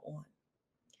over on.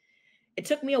 It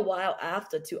took me a while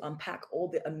after to unpack all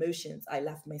the emotions I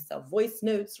left myself. Voice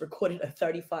notes, recorded a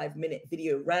 35-minute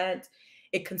video rant.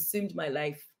 It consumed my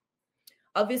life.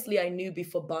 Obviously, I knew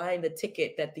before buying the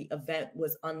ticket that the event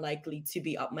was unlikely to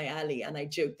be up my alley, and I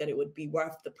joked that it would be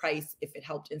worth the price if it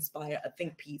helped inspire a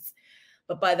think piece.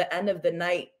 But by the end of the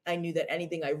night, I knew that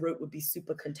anything I wrote would be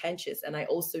super contentious, and I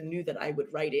also knew that I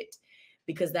would write it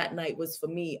because that night was for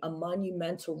me a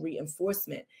monumental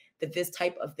reinforcement that this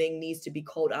type of thing needs to be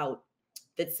called out.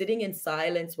 That sitting in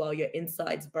silence while your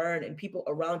insides burn and people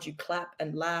around you clap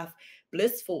and laugh,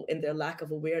 blissful in their lack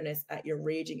of awareness at your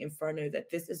raging inferno, that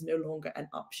this is no longer an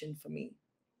option for me.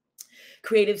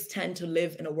 Creatives tend to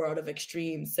live in a world of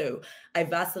extremes, so I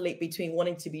vacillate between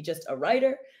wanting to be just a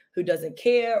writer who doesn't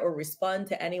care or respond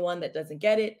to anyone that doesn't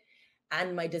get it,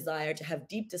 and my desire to have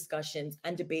deep discussions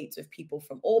and debates with people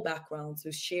from all backgrounds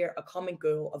who share a common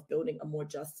goal of building a more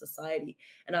just society.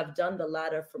 And I've done the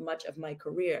latter for much of my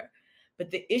career. But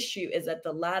the issue is that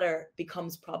the latter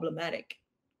becomes problematic.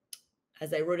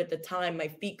 As I wrote at the time, my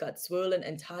feet got swollen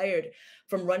and tired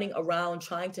from running around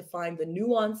trying to find the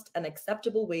nuanced and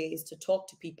acceptable ways to talk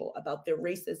to people about their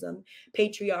racism,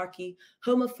 patriarchy,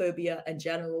 homophobia, and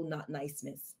general not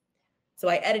niceness. So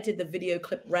I edited the video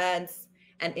clip rants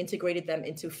and integrated them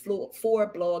into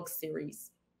 4 blog series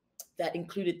that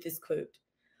included this quote.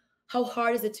 How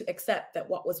hard is it to accept that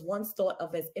what was once thought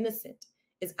of as innocent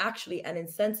is actually an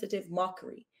insensitive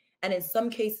mockery, and in some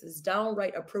cases,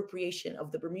 downright appropriation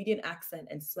of the Bermudian accent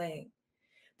and slang?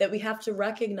 That we have to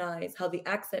recognize how the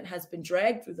accent has been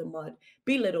dragged through the mud,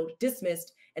 belittled,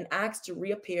 dismissed, and asked to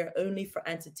reappear only for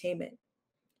entertainment.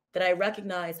 That I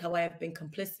recognize how I have been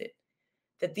complicit.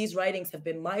 That these writings have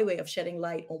been my way of shedding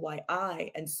light on why I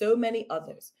and so many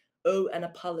others owe an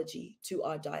apology to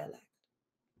our dialect.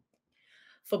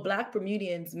 For Black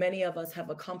Bermudians, many of us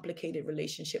have a complicated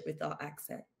relationship with our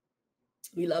accent.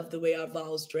 We love the way our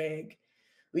vowels drag.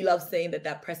 We love saying that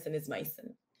that person is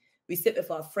Mason. We sit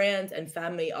with our friends and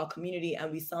family, our community,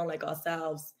 and we sound like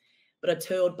ourselves, but are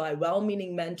told by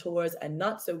well-meaning mentors and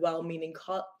not so well-meaning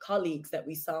colleagues that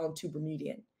we sound too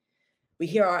Bermudian. We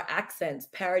hear our accents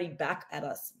parodied back at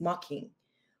us, mocking.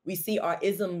 We see our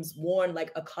isms worn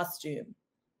like a costume.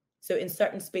 So in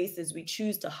certain spaces, we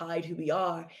choose to hide who we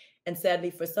are, and sadly,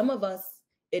 for some of us,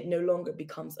 it no longer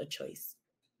becomes a choice.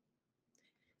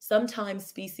 Sometimes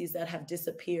species that have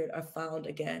disappeared are found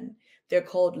again. They're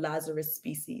called Lazarus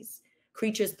species,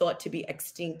 creatures thought to be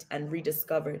extinct and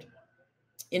rediscovered.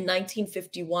 In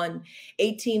 1951,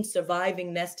 18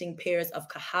 surviving nesting pairs of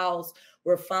cahals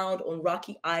were found on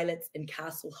rocky islets in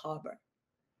Castle Harbor.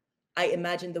 I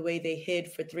imagine the way they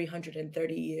hid for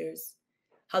 330 years,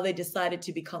 how they decided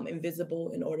to become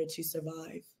invisible in order to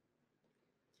survive.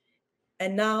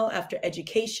 And now, after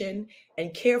education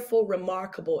and careful,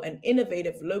 remarkable, and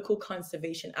innovative local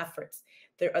conservation efforts,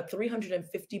 there are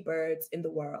 350 birds in the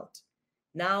world.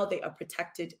 Now they are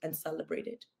protected and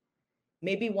celebrated.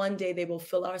 Maybe one day they will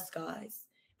fill our skies,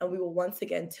 and we will once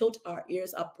again tilt our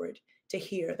ears upward to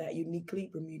hear that uniquely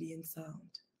Bermudian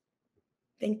sound.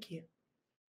 Thank you.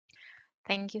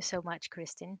 Thank you so much,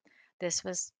 Christine. This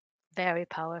was very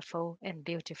powerful and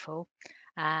beautiful.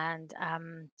 And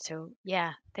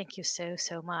yeah, thank you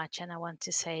so much. And I want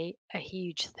to say a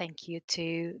huge thank you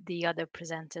to the other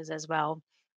presenters as well.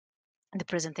 The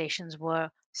presentations were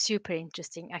super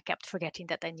interesting. I kept forgetting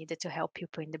that I needed to help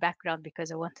people in the background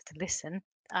because I wanted to listen.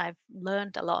 I've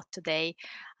learned a lot today.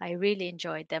 I really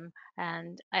enjoyed them,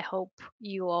 and I hope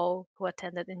you all who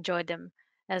attended enjoyed them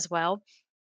as well.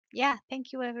 Yeah,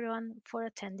 thank you everyone for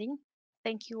attending.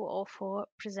 Thank you all for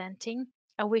presenting.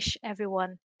 I wish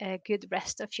everyone a good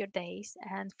rest of your days.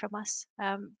 And from us,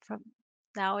 from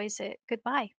now is a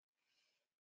goodbye.